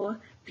know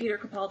Peter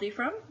Capaldi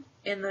from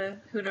in the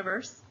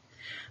Hooniverse.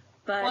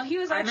 But he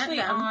was actually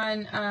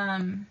on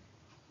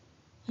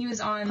Pompeii,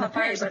 The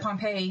Fires of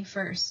Pompeii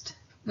first.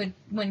 When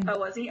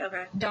was he?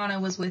 Okay. Donna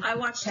was with I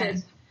watched Ted.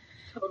 it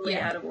totally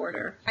out of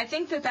order. I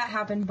think that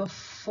happened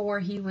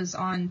before he was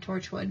on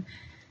Torchwood.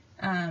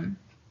 And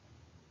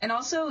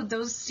also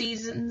those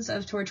seasons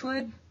of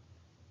Torchwood,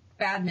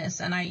 badness,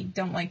 and I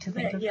don't like to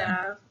think of them.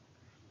 Yeah.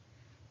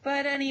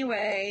 But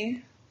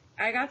anyway,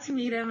 I got to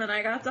meet him, and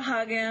I got to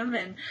hug him,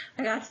 and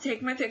I got to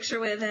take my picture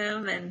with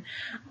him, and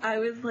I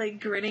was, like,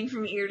 grinning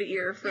from ear to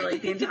ear for,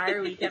 like, the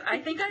entire weekend. I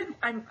think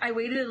I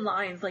waited in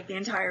lines, like, the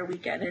entire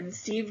weekend, and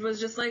Steve was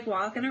just, like,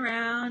 walking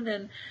around,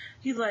 and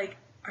he's like,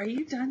 "Are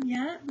you done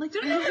yet?" I'm like,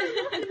 no.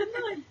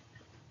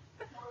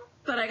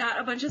 But I got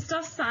a bunch of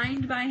stuff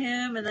signed by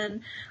him, and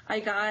then I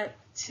got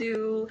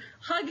to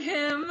hug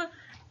him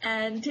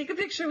and take a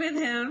picture with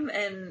him,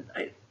 and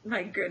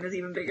my grin is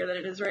even bigger than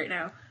it is right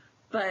now.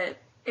 But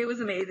it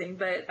was amazing.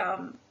 But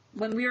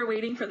when we were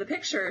waiting for the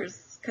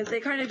pictures, because they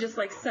kind of just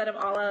like set them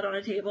all out on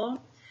a table,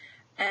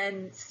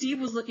 and Steve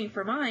was looking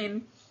for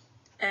mine,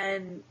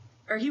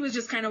 or he was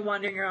just kind of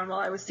wandering around while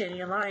I was standing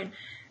in line,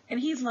 and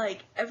he's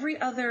like, every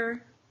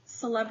other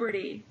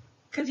celebrity,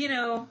 because, you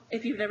know,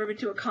 if you've never been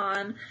to a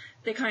con,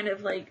 they kind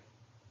of like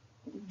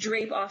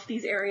drape off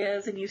these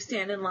areas, and you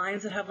stand in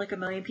lines that have like 1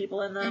 million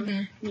people in them,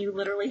 and you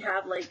literally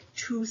have like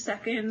 2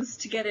 seconds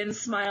to get in,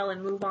 smile,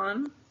 and move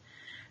on.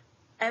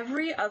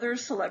 Every other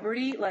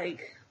celebrity,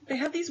 like, they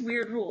have these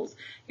weird rules.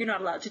 You're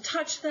not allowed to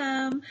touch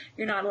them.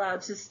 You're not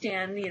allowed to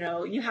stand, you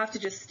know, you have to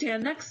just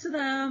stand next to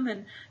them,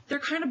 and they're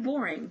kind of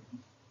boring.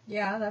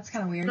 Yeah, that's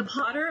kind of weird. The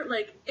Potter,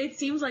 like, it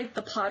seems like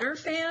the Potter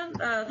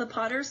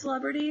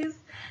celebrities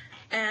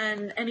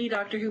and any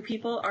Doctor Who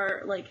people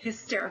are, like,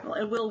 hysterical.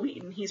 And Will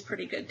Wheaton, he's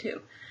pretty good,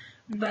 too.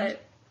 Mm-hmm. But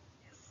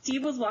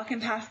Steve was walking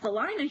past the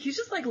line, and he's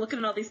just, like, looking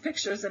at all these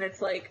pictures, and it's,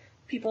 like,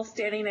 people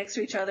standing next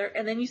to each other,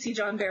 and then you see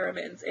John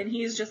Barrowman's, and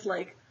he's just,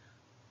 like,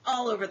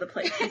 all over the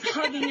place. He's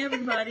hugging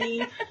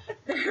everybody.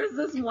 There's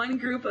this one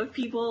group of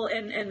people,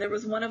 and there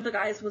was one of the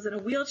guys was in a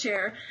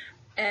wheelchair,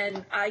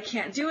 and I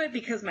can't do it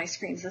because my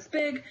screen's this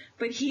big,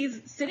 but he's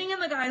sitting in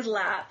the guy's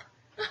lap,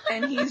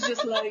 and he's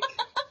just, like,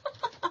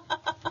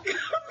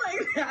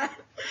 like that.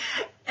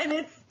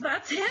 And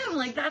that's him.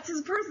 Like, that's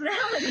his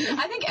personality.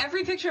 I think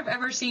every picture I've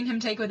ever seen him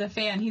take with a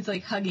fan, he's,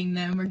 like, hugging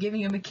them or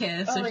giving him a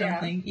kiss or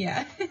something.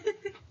 Yeah.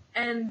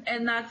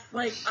 And that's,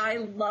 like, I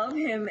love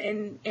him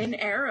in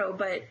Arrow,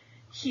 but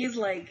he's,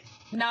 like,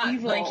 not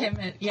evil, like him,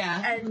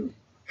 and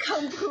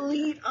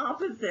complete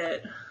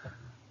opposite.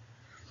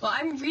 Well,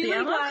 I'm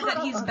really glad that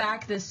he's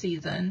back this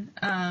season.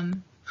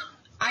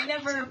 I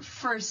never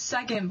for a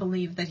second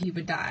believed that he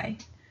would die.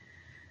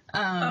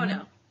 Oh,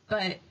 no.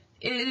 But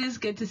it is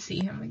good to see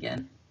him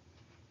again.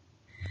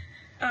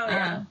 Oh,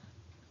 yeah.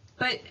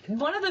 But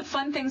one of the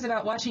fun things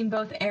about watching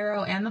both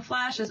Arrow and The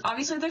Flash is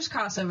obviously there's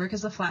crossover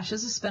because The Flash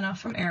is a spinoff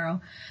from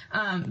Arrow.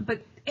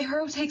 But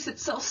Arrow takes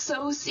itself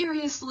so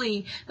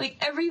seriously. Like,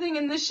 everything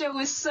in this show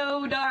is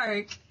so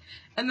dark.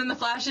 And then The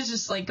Flash is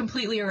just, like,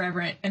 completely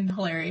irreverent and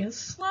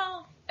hilarious.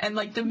 Well, and,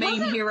 like, the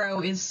main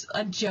hero is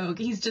a joke.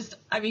 He's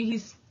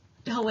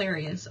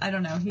hilarious. I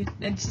don't know.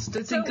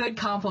 It's a good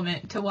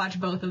compliment to watch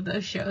both of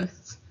those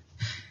shows.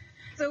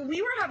 So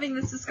we were having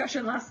this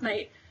discussion last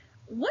night.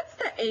 What's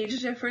the age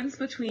difference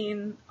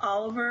between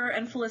Oliver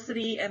and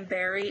Felicity and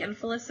Barry and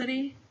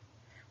Felicity?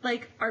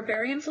 Like, are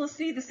Barry and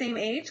Felicity the same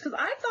age? Because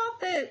I thought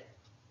that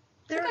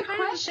they're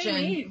kind of the same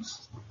age.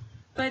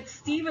 But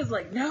Steve is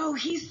like, no,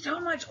 he's so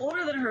much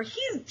older than her.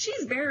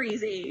 She's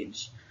Barry's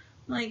age.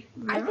 Like,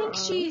 I think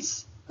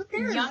she's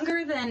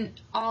younger than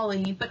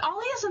Ollie, but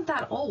Ollie isn't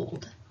that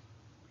old.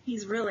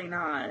 He's really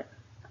not.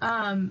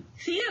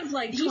 He is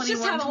like 21, he's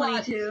just had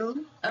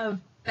 22. A lot of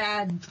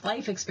bad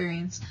life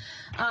experience.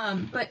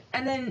 And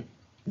then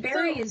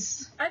Barry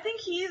is... I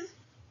think he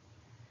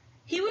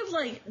was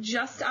like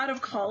just out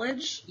of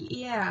college.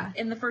 Yeah.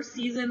 In the first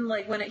season,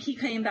 like when he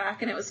came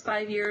back and it was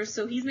 5 years,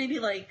 so he's maybe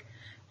like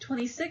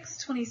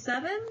 26,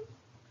 27.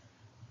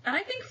 And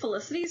I think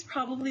Felicity's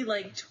probably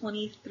like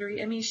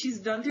 23. I mean, she's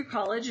done through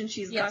college and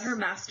she's got her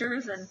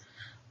master's and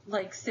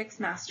like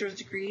 6 master's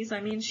degrees. I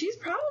mean, she's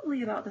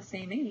probably about the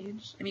same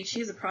age. I mean,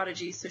 she's a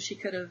prodigy, so she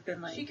could have been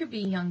like... She could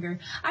be younger.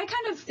 I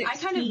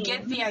kind of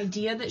get the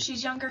idea that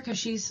she's younger because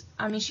she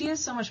is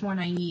so much more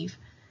naive.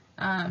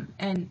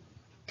 And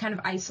kind of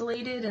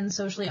isolated and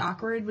socially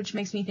awkward, which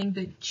makes me think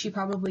that she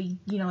probably,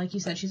 like you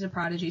said, she's a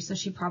prodigy, so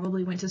she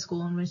probably went to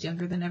school and was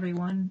younger than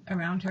everyone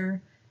around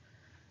her.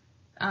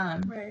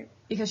 Right.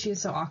 Because she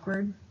is so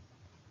awkward.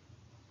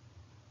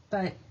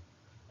 But,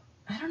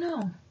 I don't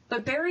know.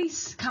 But Barry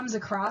comes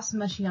across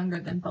much younger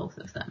than both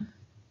of them.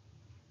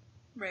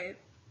 Right.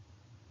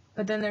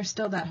 But then there's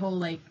still that whole,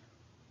 like,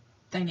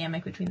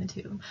 dynamic between the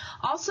two.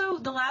 Also,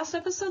 the last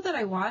episode that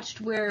I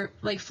watched where,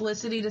 like,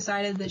 Felicity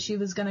decided that she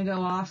was going to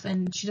go off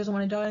and she doesn't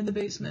want to die in the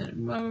basement,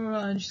 blah, blah,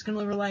 blah, and she's going to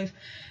live her life.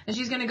 And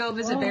she's going to go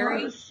visit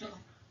Barry.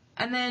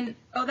 And then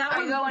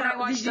I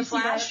watched The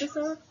Flash.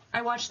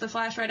 I watched The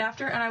Flash right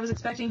after, and I was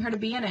expecting her to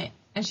be in it,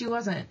 and she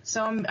wasn't.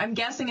 So I'm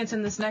guessing it's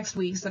in this next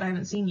week's that I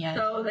haven't seen yet.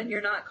 So then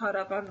you're not caught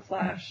up on The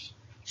Flash.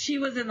 She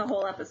was in the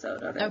whole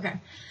episode of it. Okay.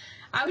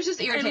 I was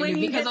just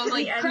irritated because I was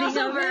like,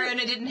 crossover,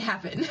 and it didn't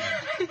happen.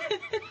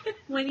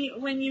 When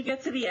you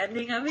get to the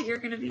ending of it, you're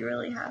going to be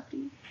really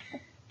happy.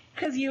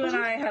 Because you and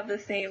I have the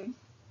same.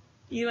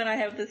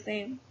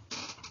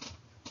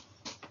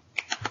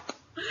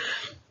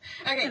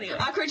 Okay, anyway.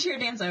 Awkward cheer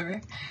dance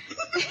over.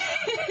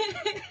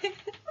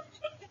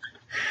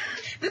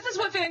 This is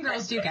what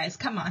fangirls do, guys.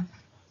 Come on.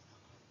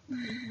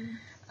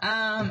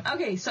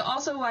 Okay, so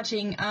also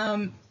watching,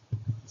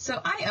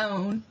 so I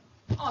own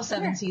all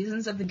 7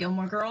 seasons of the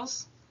Gilmore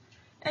Girls.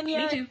 And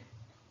yet, me too.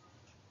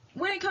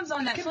 When it comes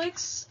on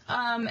Netflix,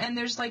 and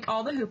there's like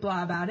all the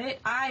hoopla about it,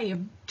 I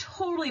am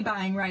totally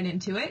buying right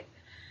into it.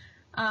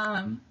 So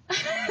I'm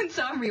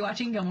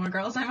rewatching Gilmore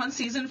Girls. I'm on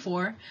season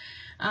 4.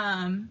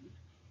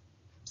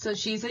 So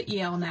she's at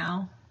Yale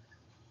now.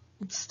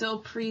 It's still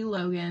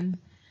pre-Logan.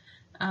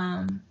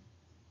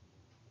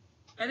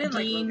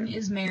 Dean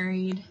is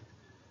married.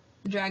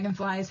 The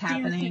Dragonfly is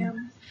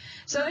happening.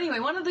 So anyway,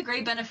 one of the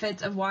great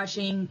benefits of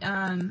watching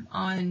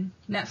on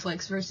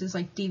Netflix versus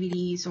like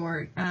DVDs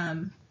or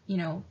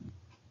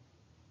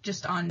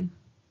just on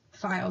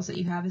files that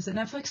you have is that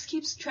Netflix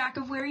keeps track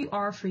of where you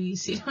are for you,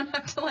 so you don't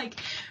have to like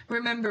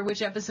remember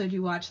which episode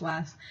you watched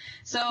last.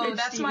 So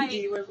that's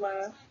DVD was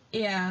last.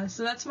 Yeah,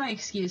 so that's my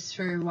excuse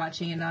for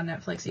watching it on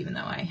Netflix, even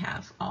though I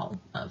have all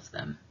of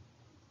them.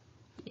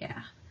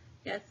 Yeah.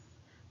 Yes.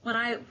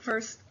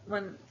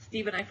 When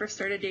Steve and I first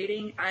started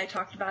dating, I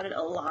talked about it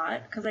a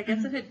lot, because I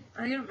guess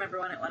I don't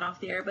remember when it went off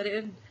the air, but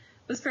it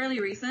was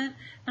fairly recent,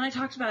 and I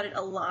talked about it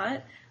a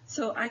lot.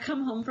 So I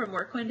come home from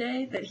work one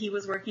day that he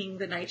was working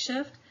the night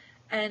shift,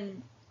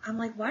 and I'm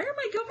like, why are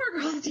my Gilmore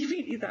Girls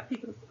DVDs out? He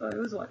goes, oh, I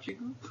was watching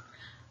them.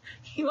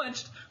 He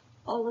watched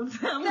all of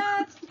them.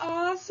 That's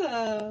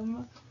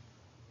awesome.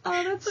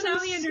 Oh, that's so now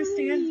he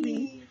understands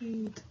me.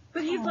 sweet.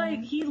 But he's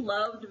like, he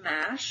loved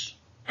MASH,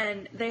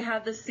 and they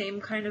had the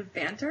same kind of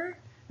banter.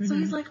 So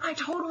he's like, I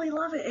totally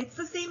love it. It's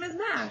the same as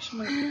MASH. I'm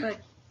like, but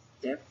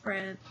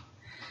different.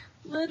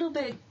 Little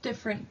bit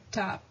different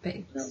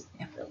topics.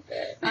 Little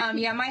bit.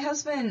 Yeah, my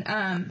husband,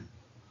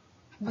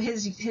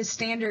 his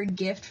standard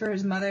gift for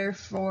his mother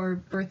for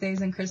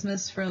birthdays and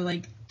Christmas for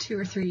like 2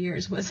 or 3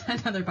 years was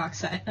another box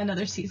set,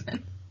 another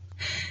season.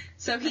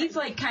 So he's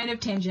like kind of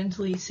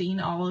tangentially seen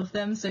all of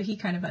them, so he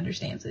kind of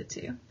understands it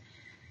too.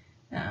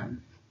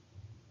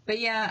 But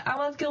yeah, I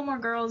love Gilmore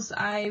Girls.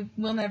 I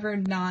will never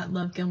not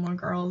love Gilmore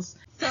Girls.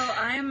 So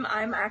I'm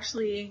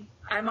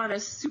on a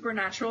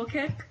Supernatural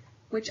kick,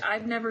 which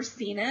I've never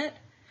seen it,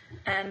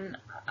 and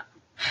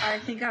I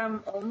think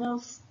I'm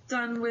almost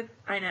done with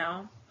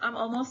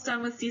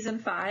season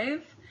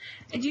 5.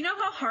 And do you know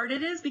how hard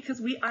it is?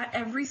 Because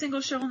every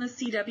single show on the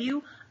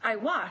CW I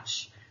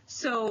watch,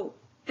 so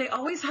they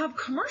always have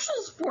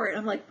commercials for it.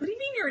 I'm like, what do you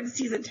mean you're in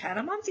season 10?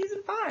 I'm on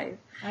season 5.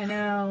 I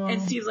know.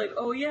 And Steve's like,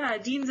 oh yeah,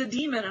 Dean's a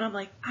demon. And I'm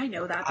like, I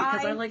know that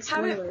because I like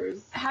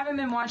spoilers. Haven't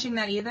been watching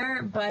that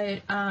either,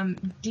 but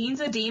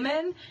Dean's a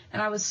demon,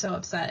 and I was so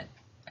upset.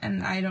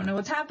 And I don't know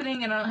what's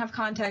happening, and I don't have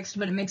context,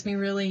 but it makes me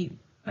really,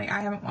 like,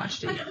 I haven't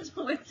watched it I yet. don't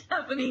know what's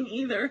happening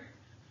either.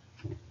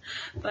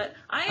 But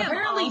I am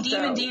Apparently also...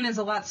 Demon Dean is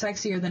a lot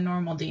sexier than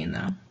normal Dean,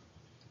 though.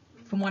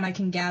 From what I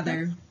can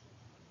gather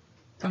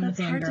from the fangirls.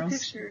 That's hard to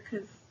picture,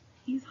 because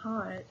he's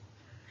hot.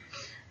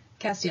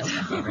 Castiel's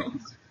my favorite.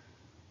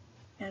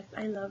 Yes,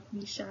 I love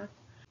Misha.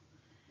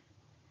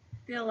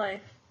 Real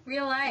life.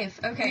 Real life.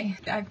 Okay.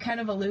 I've kind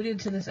of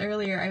alluded to this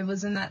earlier. I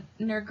was in that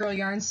Nerd Girl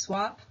Yarns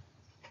swap.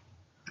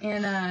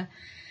 And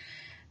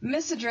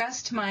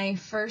misaddressed my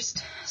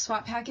first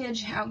swap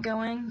package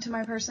outgoing to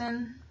my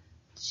person.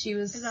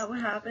 Is that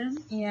what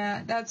happened?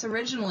 Yeah, that's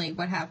originally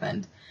what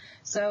happened.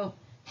 So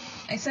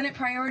I sent it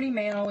priority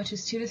mail, which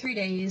is 2 to 3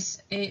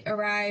 days. It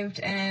arrived,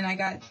 and I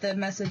got the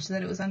message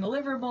that it was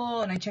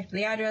undeliverable, and I checked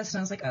the address, and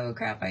I was like, oh,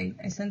 crap, I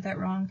sent that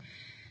wrong.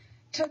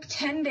 Took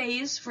 10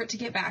 days for it to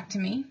get back to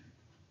me.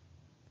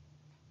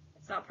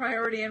 It's not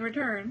priority in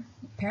return.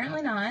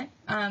 Apparently not.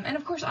 And,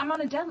 of course, I'm on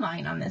a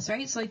deadline on this,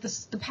 right? So, like,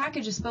 the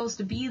package is supposed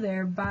to be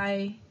there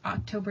by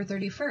October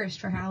 31st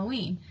for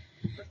Halloween.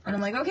 And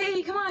I'm like,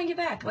 okay, come on, get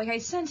back. Like, I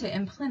sent it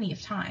in plenty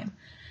of time.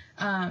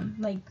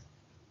 Like,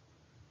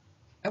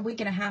 a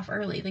week and a half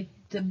early. Like,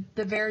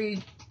 the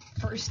very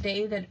first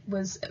day that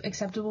was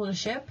acceptable to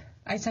ship,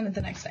 I sent it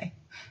the next day.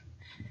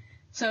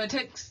 So it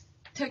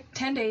took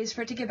 10 days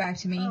for it to get back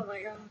to me. Oh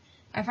my god.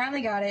 I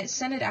finally got it,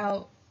 sent it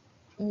out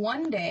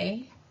one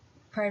day,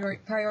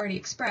 Priority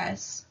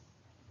Express.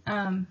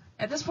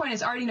 At this point,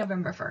 it's already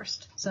November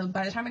 1st. So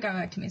by the time it got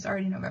back to me, it's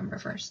already November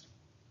 1st.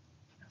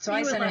 So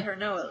I sent let her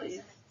know at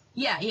least.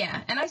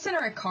 Yeah. And I sent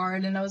her a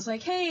card, and I was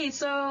like, hey,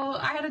 so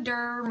I had a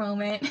durr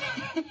moment,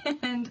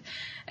 and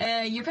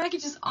your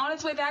package is on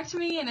its way back to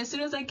me, and as soon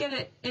as I get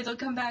it, it'll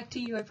come back to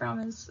you, I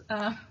promise.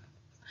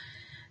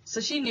 So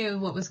she knew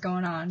what was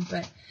going on,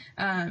 but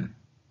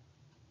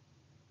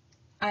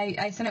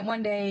I sent it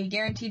one day.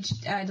 Guaranteed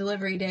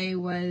delivery day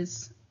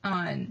was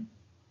on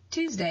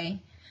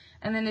Tuesday,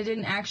 and then it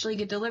didn't actually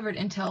get delivered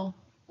until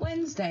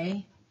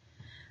Wednesday.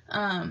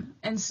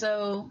 And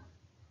so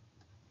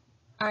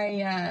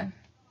I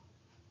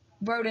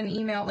wrote an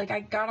email, like I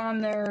got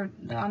on the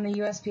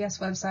USPS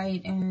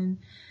website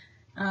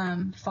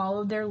and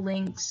followed their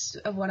links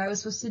of what I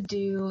was supposed to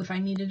do if I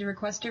needed to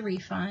request a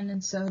refund.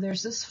 And so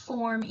there's this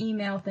form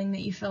email thing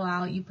that you fill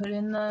out. You put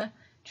in the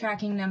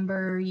tracking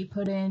number, you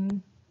put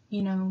in,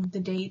 the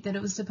date that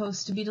it was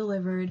supposed to be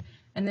delivered,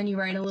 and then you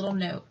write a little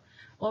note.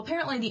 Well,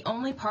 apparently the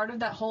only part of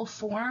that whole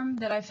form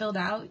that I filled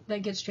out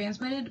that gets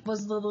transmitted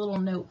was the little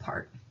note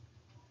part.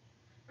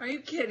 Are you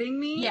kidding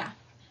me? Yeah.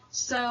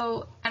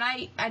 So, and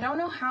I don't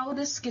know how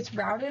this gets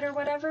routed or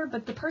whatever,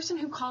 but the person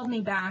who called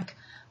me back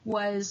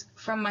was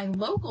from my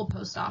local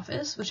post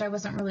office, which I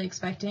wasn't really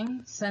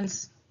expecting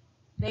since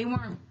they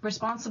weren't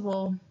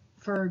responsible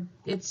for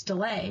its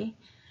delay.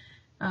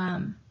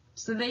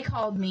 So they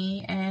called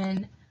me,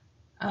 and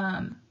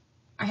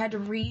I had to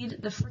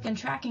read the freaking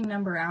tracking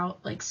number out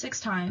like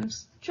 6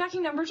 times.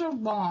 Tracking numbers are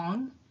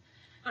long.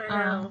 I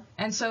know.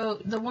 And so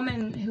the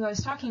woman who I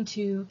was talking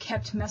to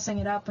kept messing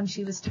it up when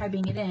she was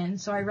typing it in.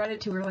 So I read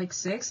it to her like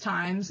 6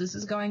 times. This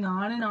is going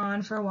on and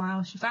on for a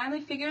while. She finally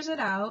figures it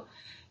out,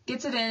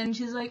 gets it in.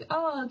 She's like,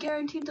 oh,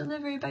 guaranteed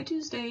delivery by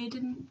Tuesday. It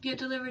didn't get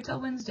delivered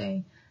till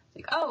Wednesday.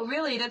 Like, oh,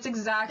 really? That's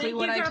exactly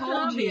what I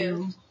told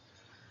you.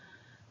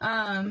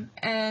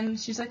 And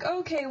she's like,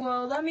 okay,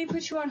 well, let me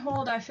put you on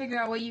hold. I figure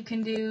out what you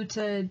can do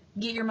to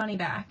get your money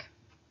back.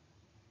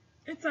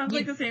 It sounds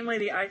like the same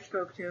lady I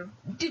spoke to.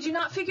 Did you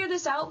not figure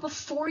this out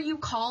before you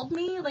called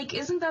me? Like,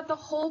 isn't that the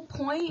whole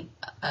point?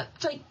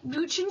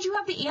 Shouldn't you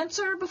have the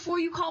answer before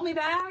you call me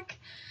back?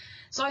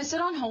 So I sit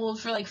on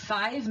hold for like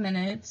 5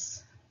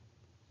 minutes,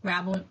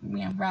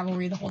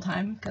 ravelry the whole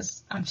time,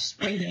 because I'm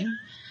just waiting.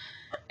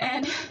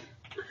 And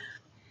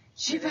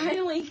she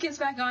finally gets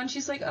back on.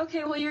 She's like,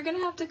 okay, well, you're going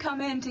to have to come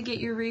in to get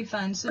your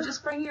refund, so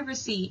just bring your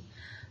receipt.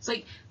 It's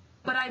like,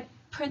 but I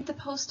print the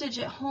postage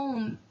at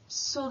home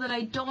so that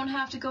I don't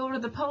have to go to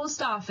the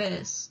post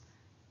office.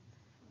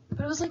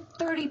 But it was like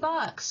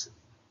 $30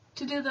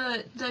 to do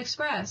the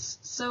express.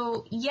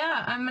 So,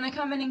 yeah, I'm going to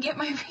come in and get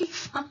my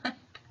refund.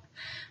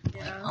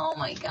 Yeah. Oh,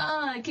 my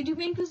God. Could you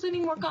make this any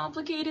more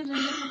complicated and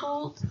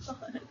difficult?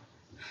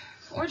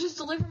 Or just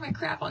deliver my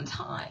crap on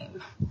time.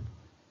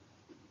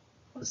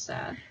 That was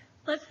sad.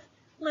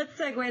 Let's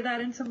segue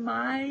that into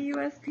my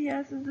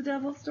USPS is the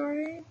devil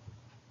story.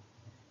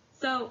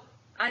 So,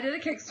 I did a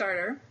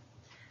Kickstarter,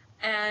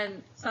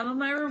 and some of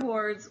my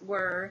rewards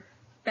were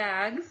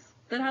bags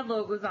that had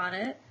logos on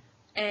it,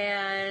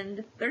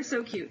 and they're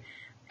so cute.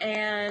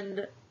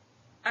 And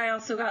I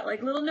also got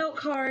like little note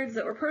cards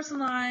that were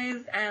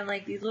personalized and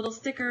like these little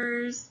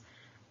stickers,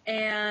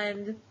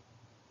 and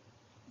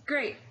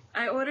great.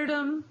 I ordered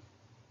them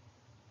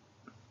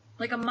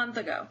like a month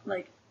ago.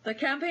 Like, the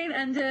campaign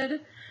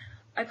ended,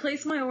 I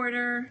placed my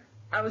order,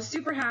 I was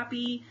super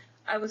happy.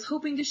 I was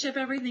hoping to ship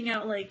everything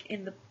out like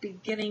in the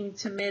beginning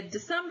to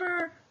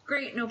mid-December.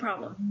 Great, no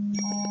problem.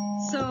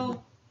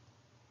 So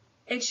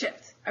it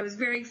shipped. I was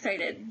very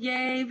excited.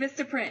 Yay,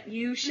 Vistaprint,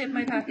 you shipped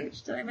my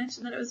package. Did I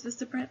mention that it was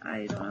Vistaprint?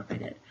 I don't know if I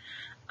did.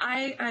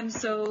 I'm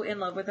so in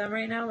love with them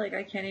right now, like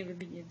I can't even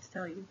begin to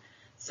tell you.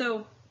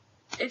 So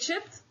it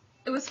shipped.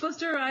 It was supposed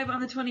to arrive on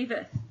the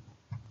 25th.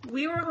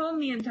 We were home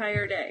the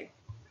entire day.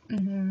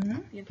 Mm-hmm.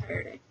 The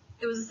entire day.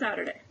 It was a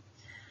Saturday.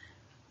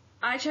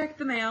 I checked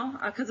the mail,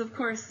 because of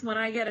course, when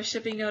I get a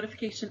shipping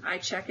notification, I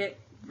check it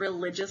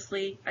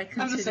religiously. I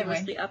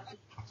continuously update.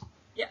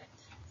 Yeah.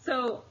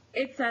 So,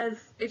 it says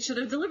it should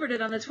have delivered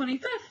it on the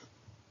 25th.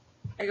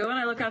 I go and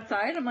I look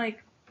outside, I'm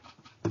like,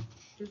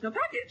 there's no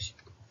package.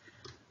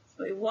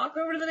 So we walk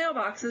over to the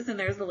mailboxes, and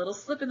there's a little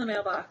slip in the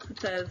mailbox that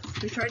says,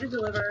 we tried to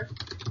deliver,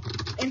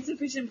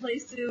 insufficient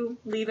place to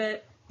leave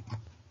it,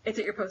 it's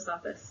at your post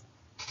office.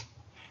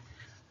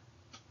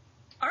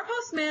 Our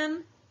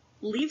postman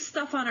leaves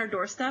stuff on our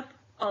doorstep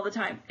all the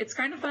time. It's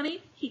kind of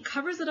funny. He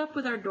covers it up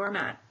with our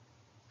doormat.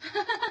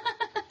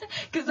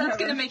 Because that's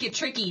going to make it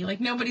tricky. Like,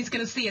 nobody's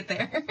going to see it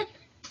there.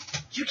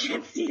 You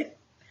can't see it.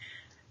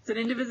 It's an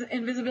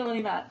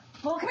invisibility mat.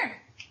 Well, come here.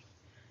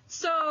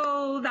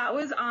 So that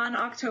was on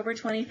October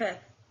 25th.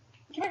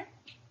 Come here.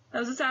 That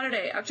was a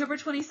Saturday. October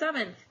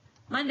 27th,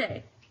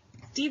 Monday.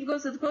 Steve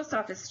goes to the post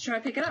office to try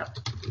to pick it up.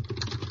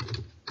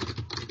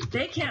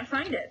 They can't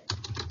find it.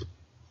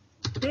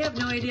 They have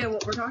no idea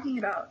what we're talking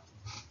about.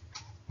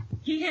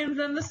 He hands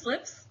them the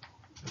slips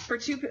for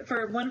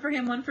one for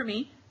him, one for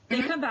me.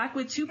 They come back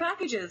with 2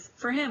 packages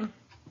for him.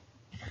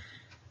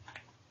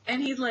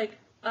 And he's like,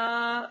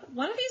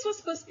 one of these was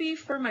supposed to be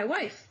for my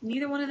wife.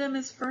 Neither one of them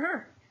is for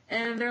her.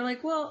 And they're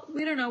like, well,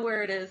 we don't know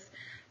where it is.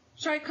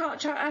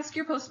 Ask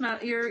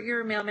your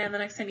your mailman the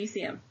next time you see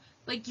him.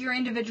 Like, your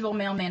individual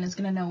mailman is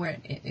going to know where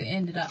it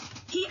ended up.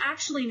 He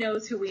actually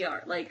knows who we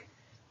are. Like,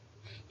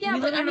 yeah, we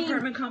but live in an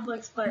apartment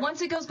complex, but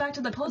once it goes back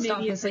to the post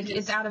office, like,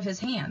 it's out of his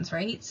hands,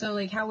 right? So,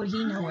 like, how would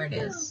he know where it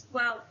is?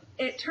 Well,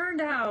 it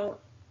turned out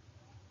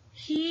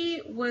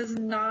he was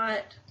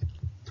not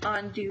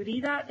on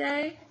duty that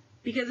day,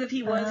 because if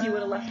he was, he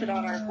would have left it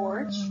on our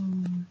porch.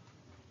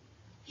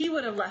 He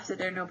would have left it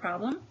there, no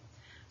problem.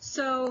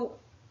 So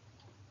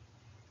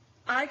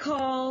I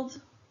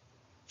called,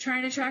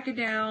 trying to track it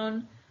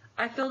down.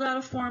 I filled out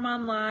a form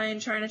online,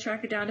 trying to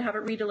track it down to have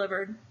it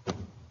redelivered.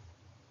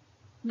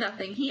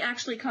 Nothing. He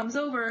actually comes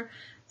over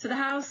to the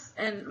house,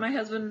 and my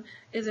husband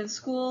is in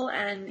school,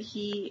 and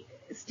he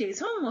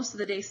stays home most of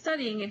the day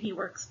studying, and he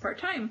works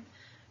part-time.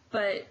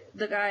 But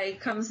the guy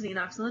comes and he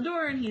knocks on the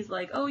door, and he's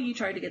like, oh, you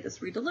tried to get this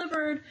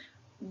redelivered.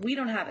 We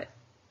don't have it.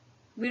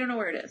 We don't know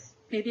where it is.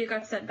 Maybe it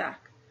got sent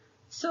back.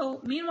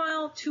 So,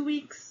 meanwhile, 2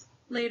 weeks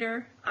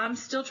later, I'm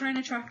still trying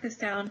to track this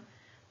down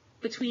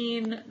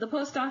between the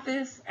post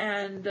office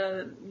and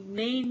the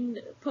main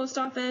post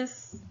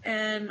office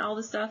and all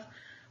this stuff.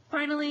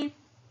 Finally,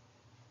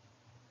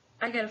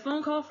 I get a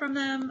phone call from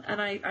them,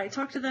 and I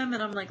talk to them,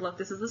 and I'm like, look,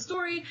 this is the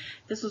story.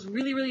 This was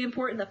really, really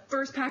important. The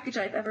first package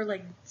I've ever,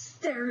 like,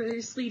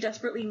 seriously,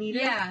 desperately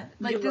needed. Yeah,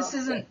 like, this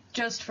isn't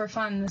just for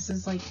fun. This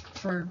is, like,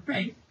 for...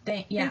 Right.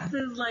 Yeah. This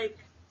is, like,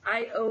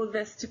 I owe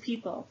this to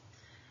people.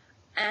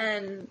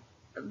 And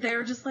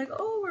they're just like,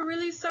 oh, we're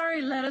really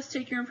sorry. Let us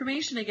take your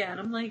information again.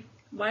 I'm like,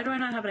 why do I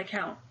not have an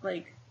account?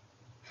 Like,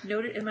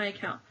 note it in my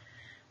account.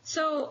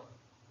 So...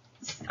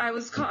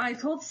 I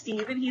told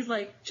Steve, and he's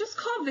like, just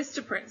call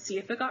Vistaprint, see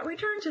if it got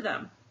returned to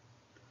them.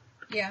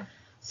 Yeah.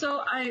 So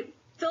I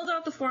filled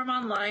out the form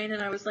online,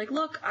 and I was like,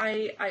 look,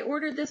 I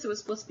ordered this. It was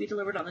supposed to be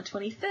delivered on the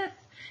 25th.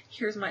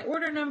 Here's my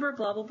order number,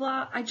 blah, blah,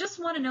 blah. I just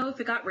want to know if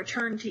it got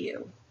returned to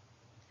you.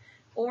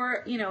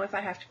 Or, you know, if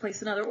I have to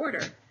place another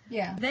order.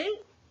 Yeah. They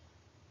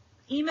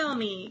email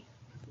me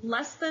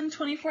less than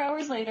 24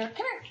 hours later. Come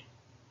here.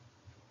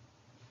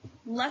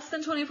 Less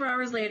than 24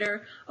 hours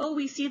later, oh,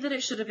 we see that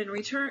it should have been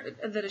returned,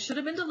 that it should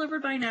have been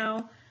delivered by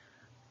now,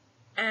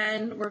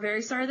 and we're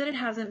very sorry that it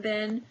hasn't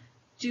been.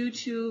 Due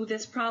to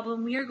this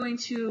problem, we are going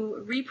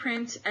to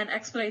reprint and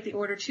expedite the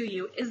order to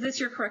you. Is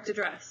this your correct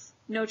address?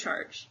 No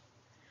charge.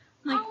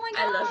 Like, oh my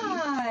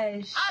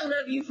gosh. I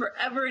love you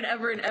forever and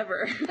ever and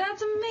ever.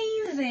 That's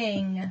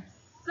amazing.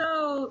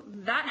 So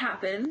that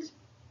happened,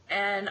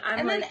 and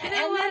I'm then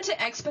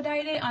to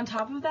expedite it on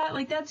top of that,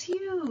 like, that's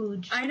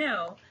huge. I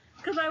know.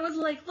 Because I was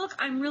like, look,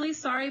 I'm really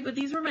sorry, but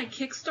these were my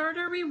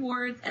Kickstarter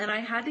rewards, and I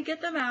had to get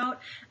them out,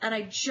 and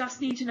I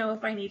just need to know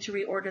if I need to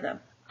reorder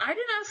them. I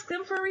didn't ask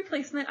them for a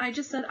replacement. I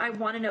just said I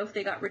want to know if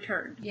they got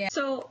returned. Yeah.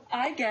 So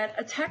I get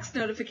a text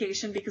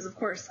notification because, of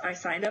course, I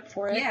signed up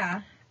for it.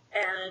 Yeah.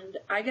 And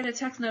I get a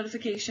text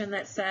notification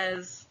that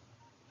says,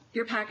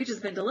 your package has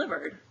been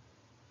delivered.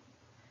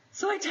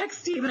 So I text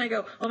Steve, and I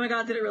go, oh, my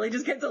God, did it really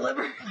just get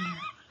delivered?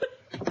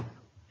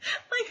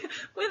 Like,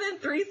 within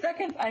 3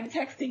 seconds, I'm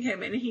texting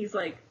him, and he's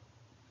like,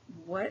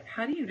 what?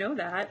 How do you know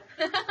that?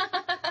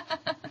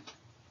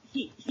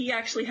 He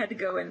actually had to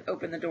go and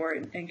open the door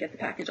and get the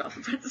package off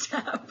of its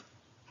step.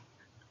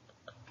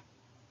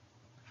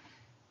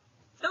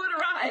 So it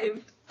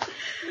arrived.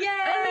 Yay!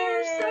 And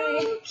they're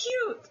so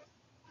cute.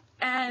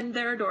 And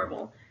they're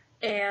adorable.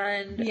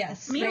 And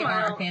yes, meanwhile,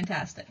 they are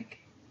fantastic.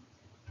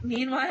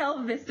 Meanwhile,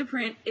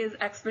 Vistaprint is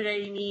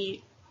expediting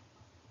me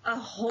a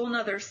whole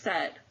nother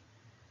set,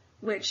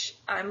 which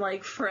I'm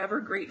like forever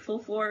grateful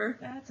for.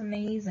 That's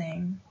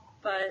amazing.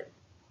 But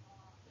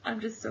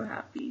I'm just so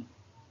happy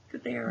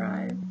that they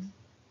arrived.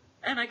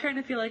 And I kind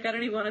of feel like I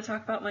don't even want to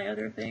talk about my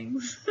other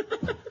things.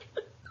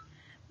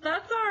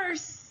 That's our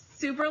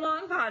super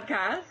long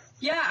podcast.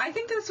 Yeah, I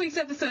think this week's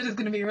episode is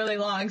going to be really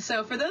long.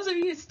 So for those of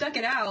you who stuck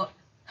it out,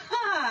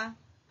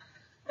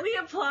 we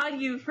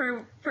applaud you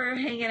for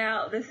hanging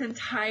out this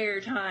entire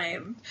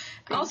time.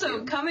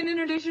 Also, come and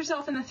introduce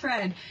yourself in the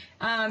thread.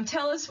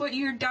 Tell us what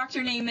your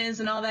doctor name is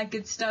and all that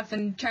good stuff,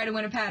 and try to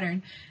win a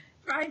pattern.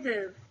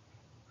 Prizes.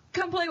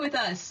 come play with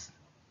us.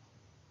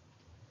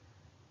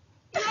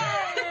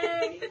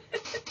 Yay!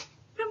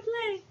 Come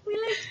play. We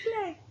like to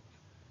play.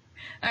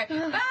 All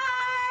right. Bye.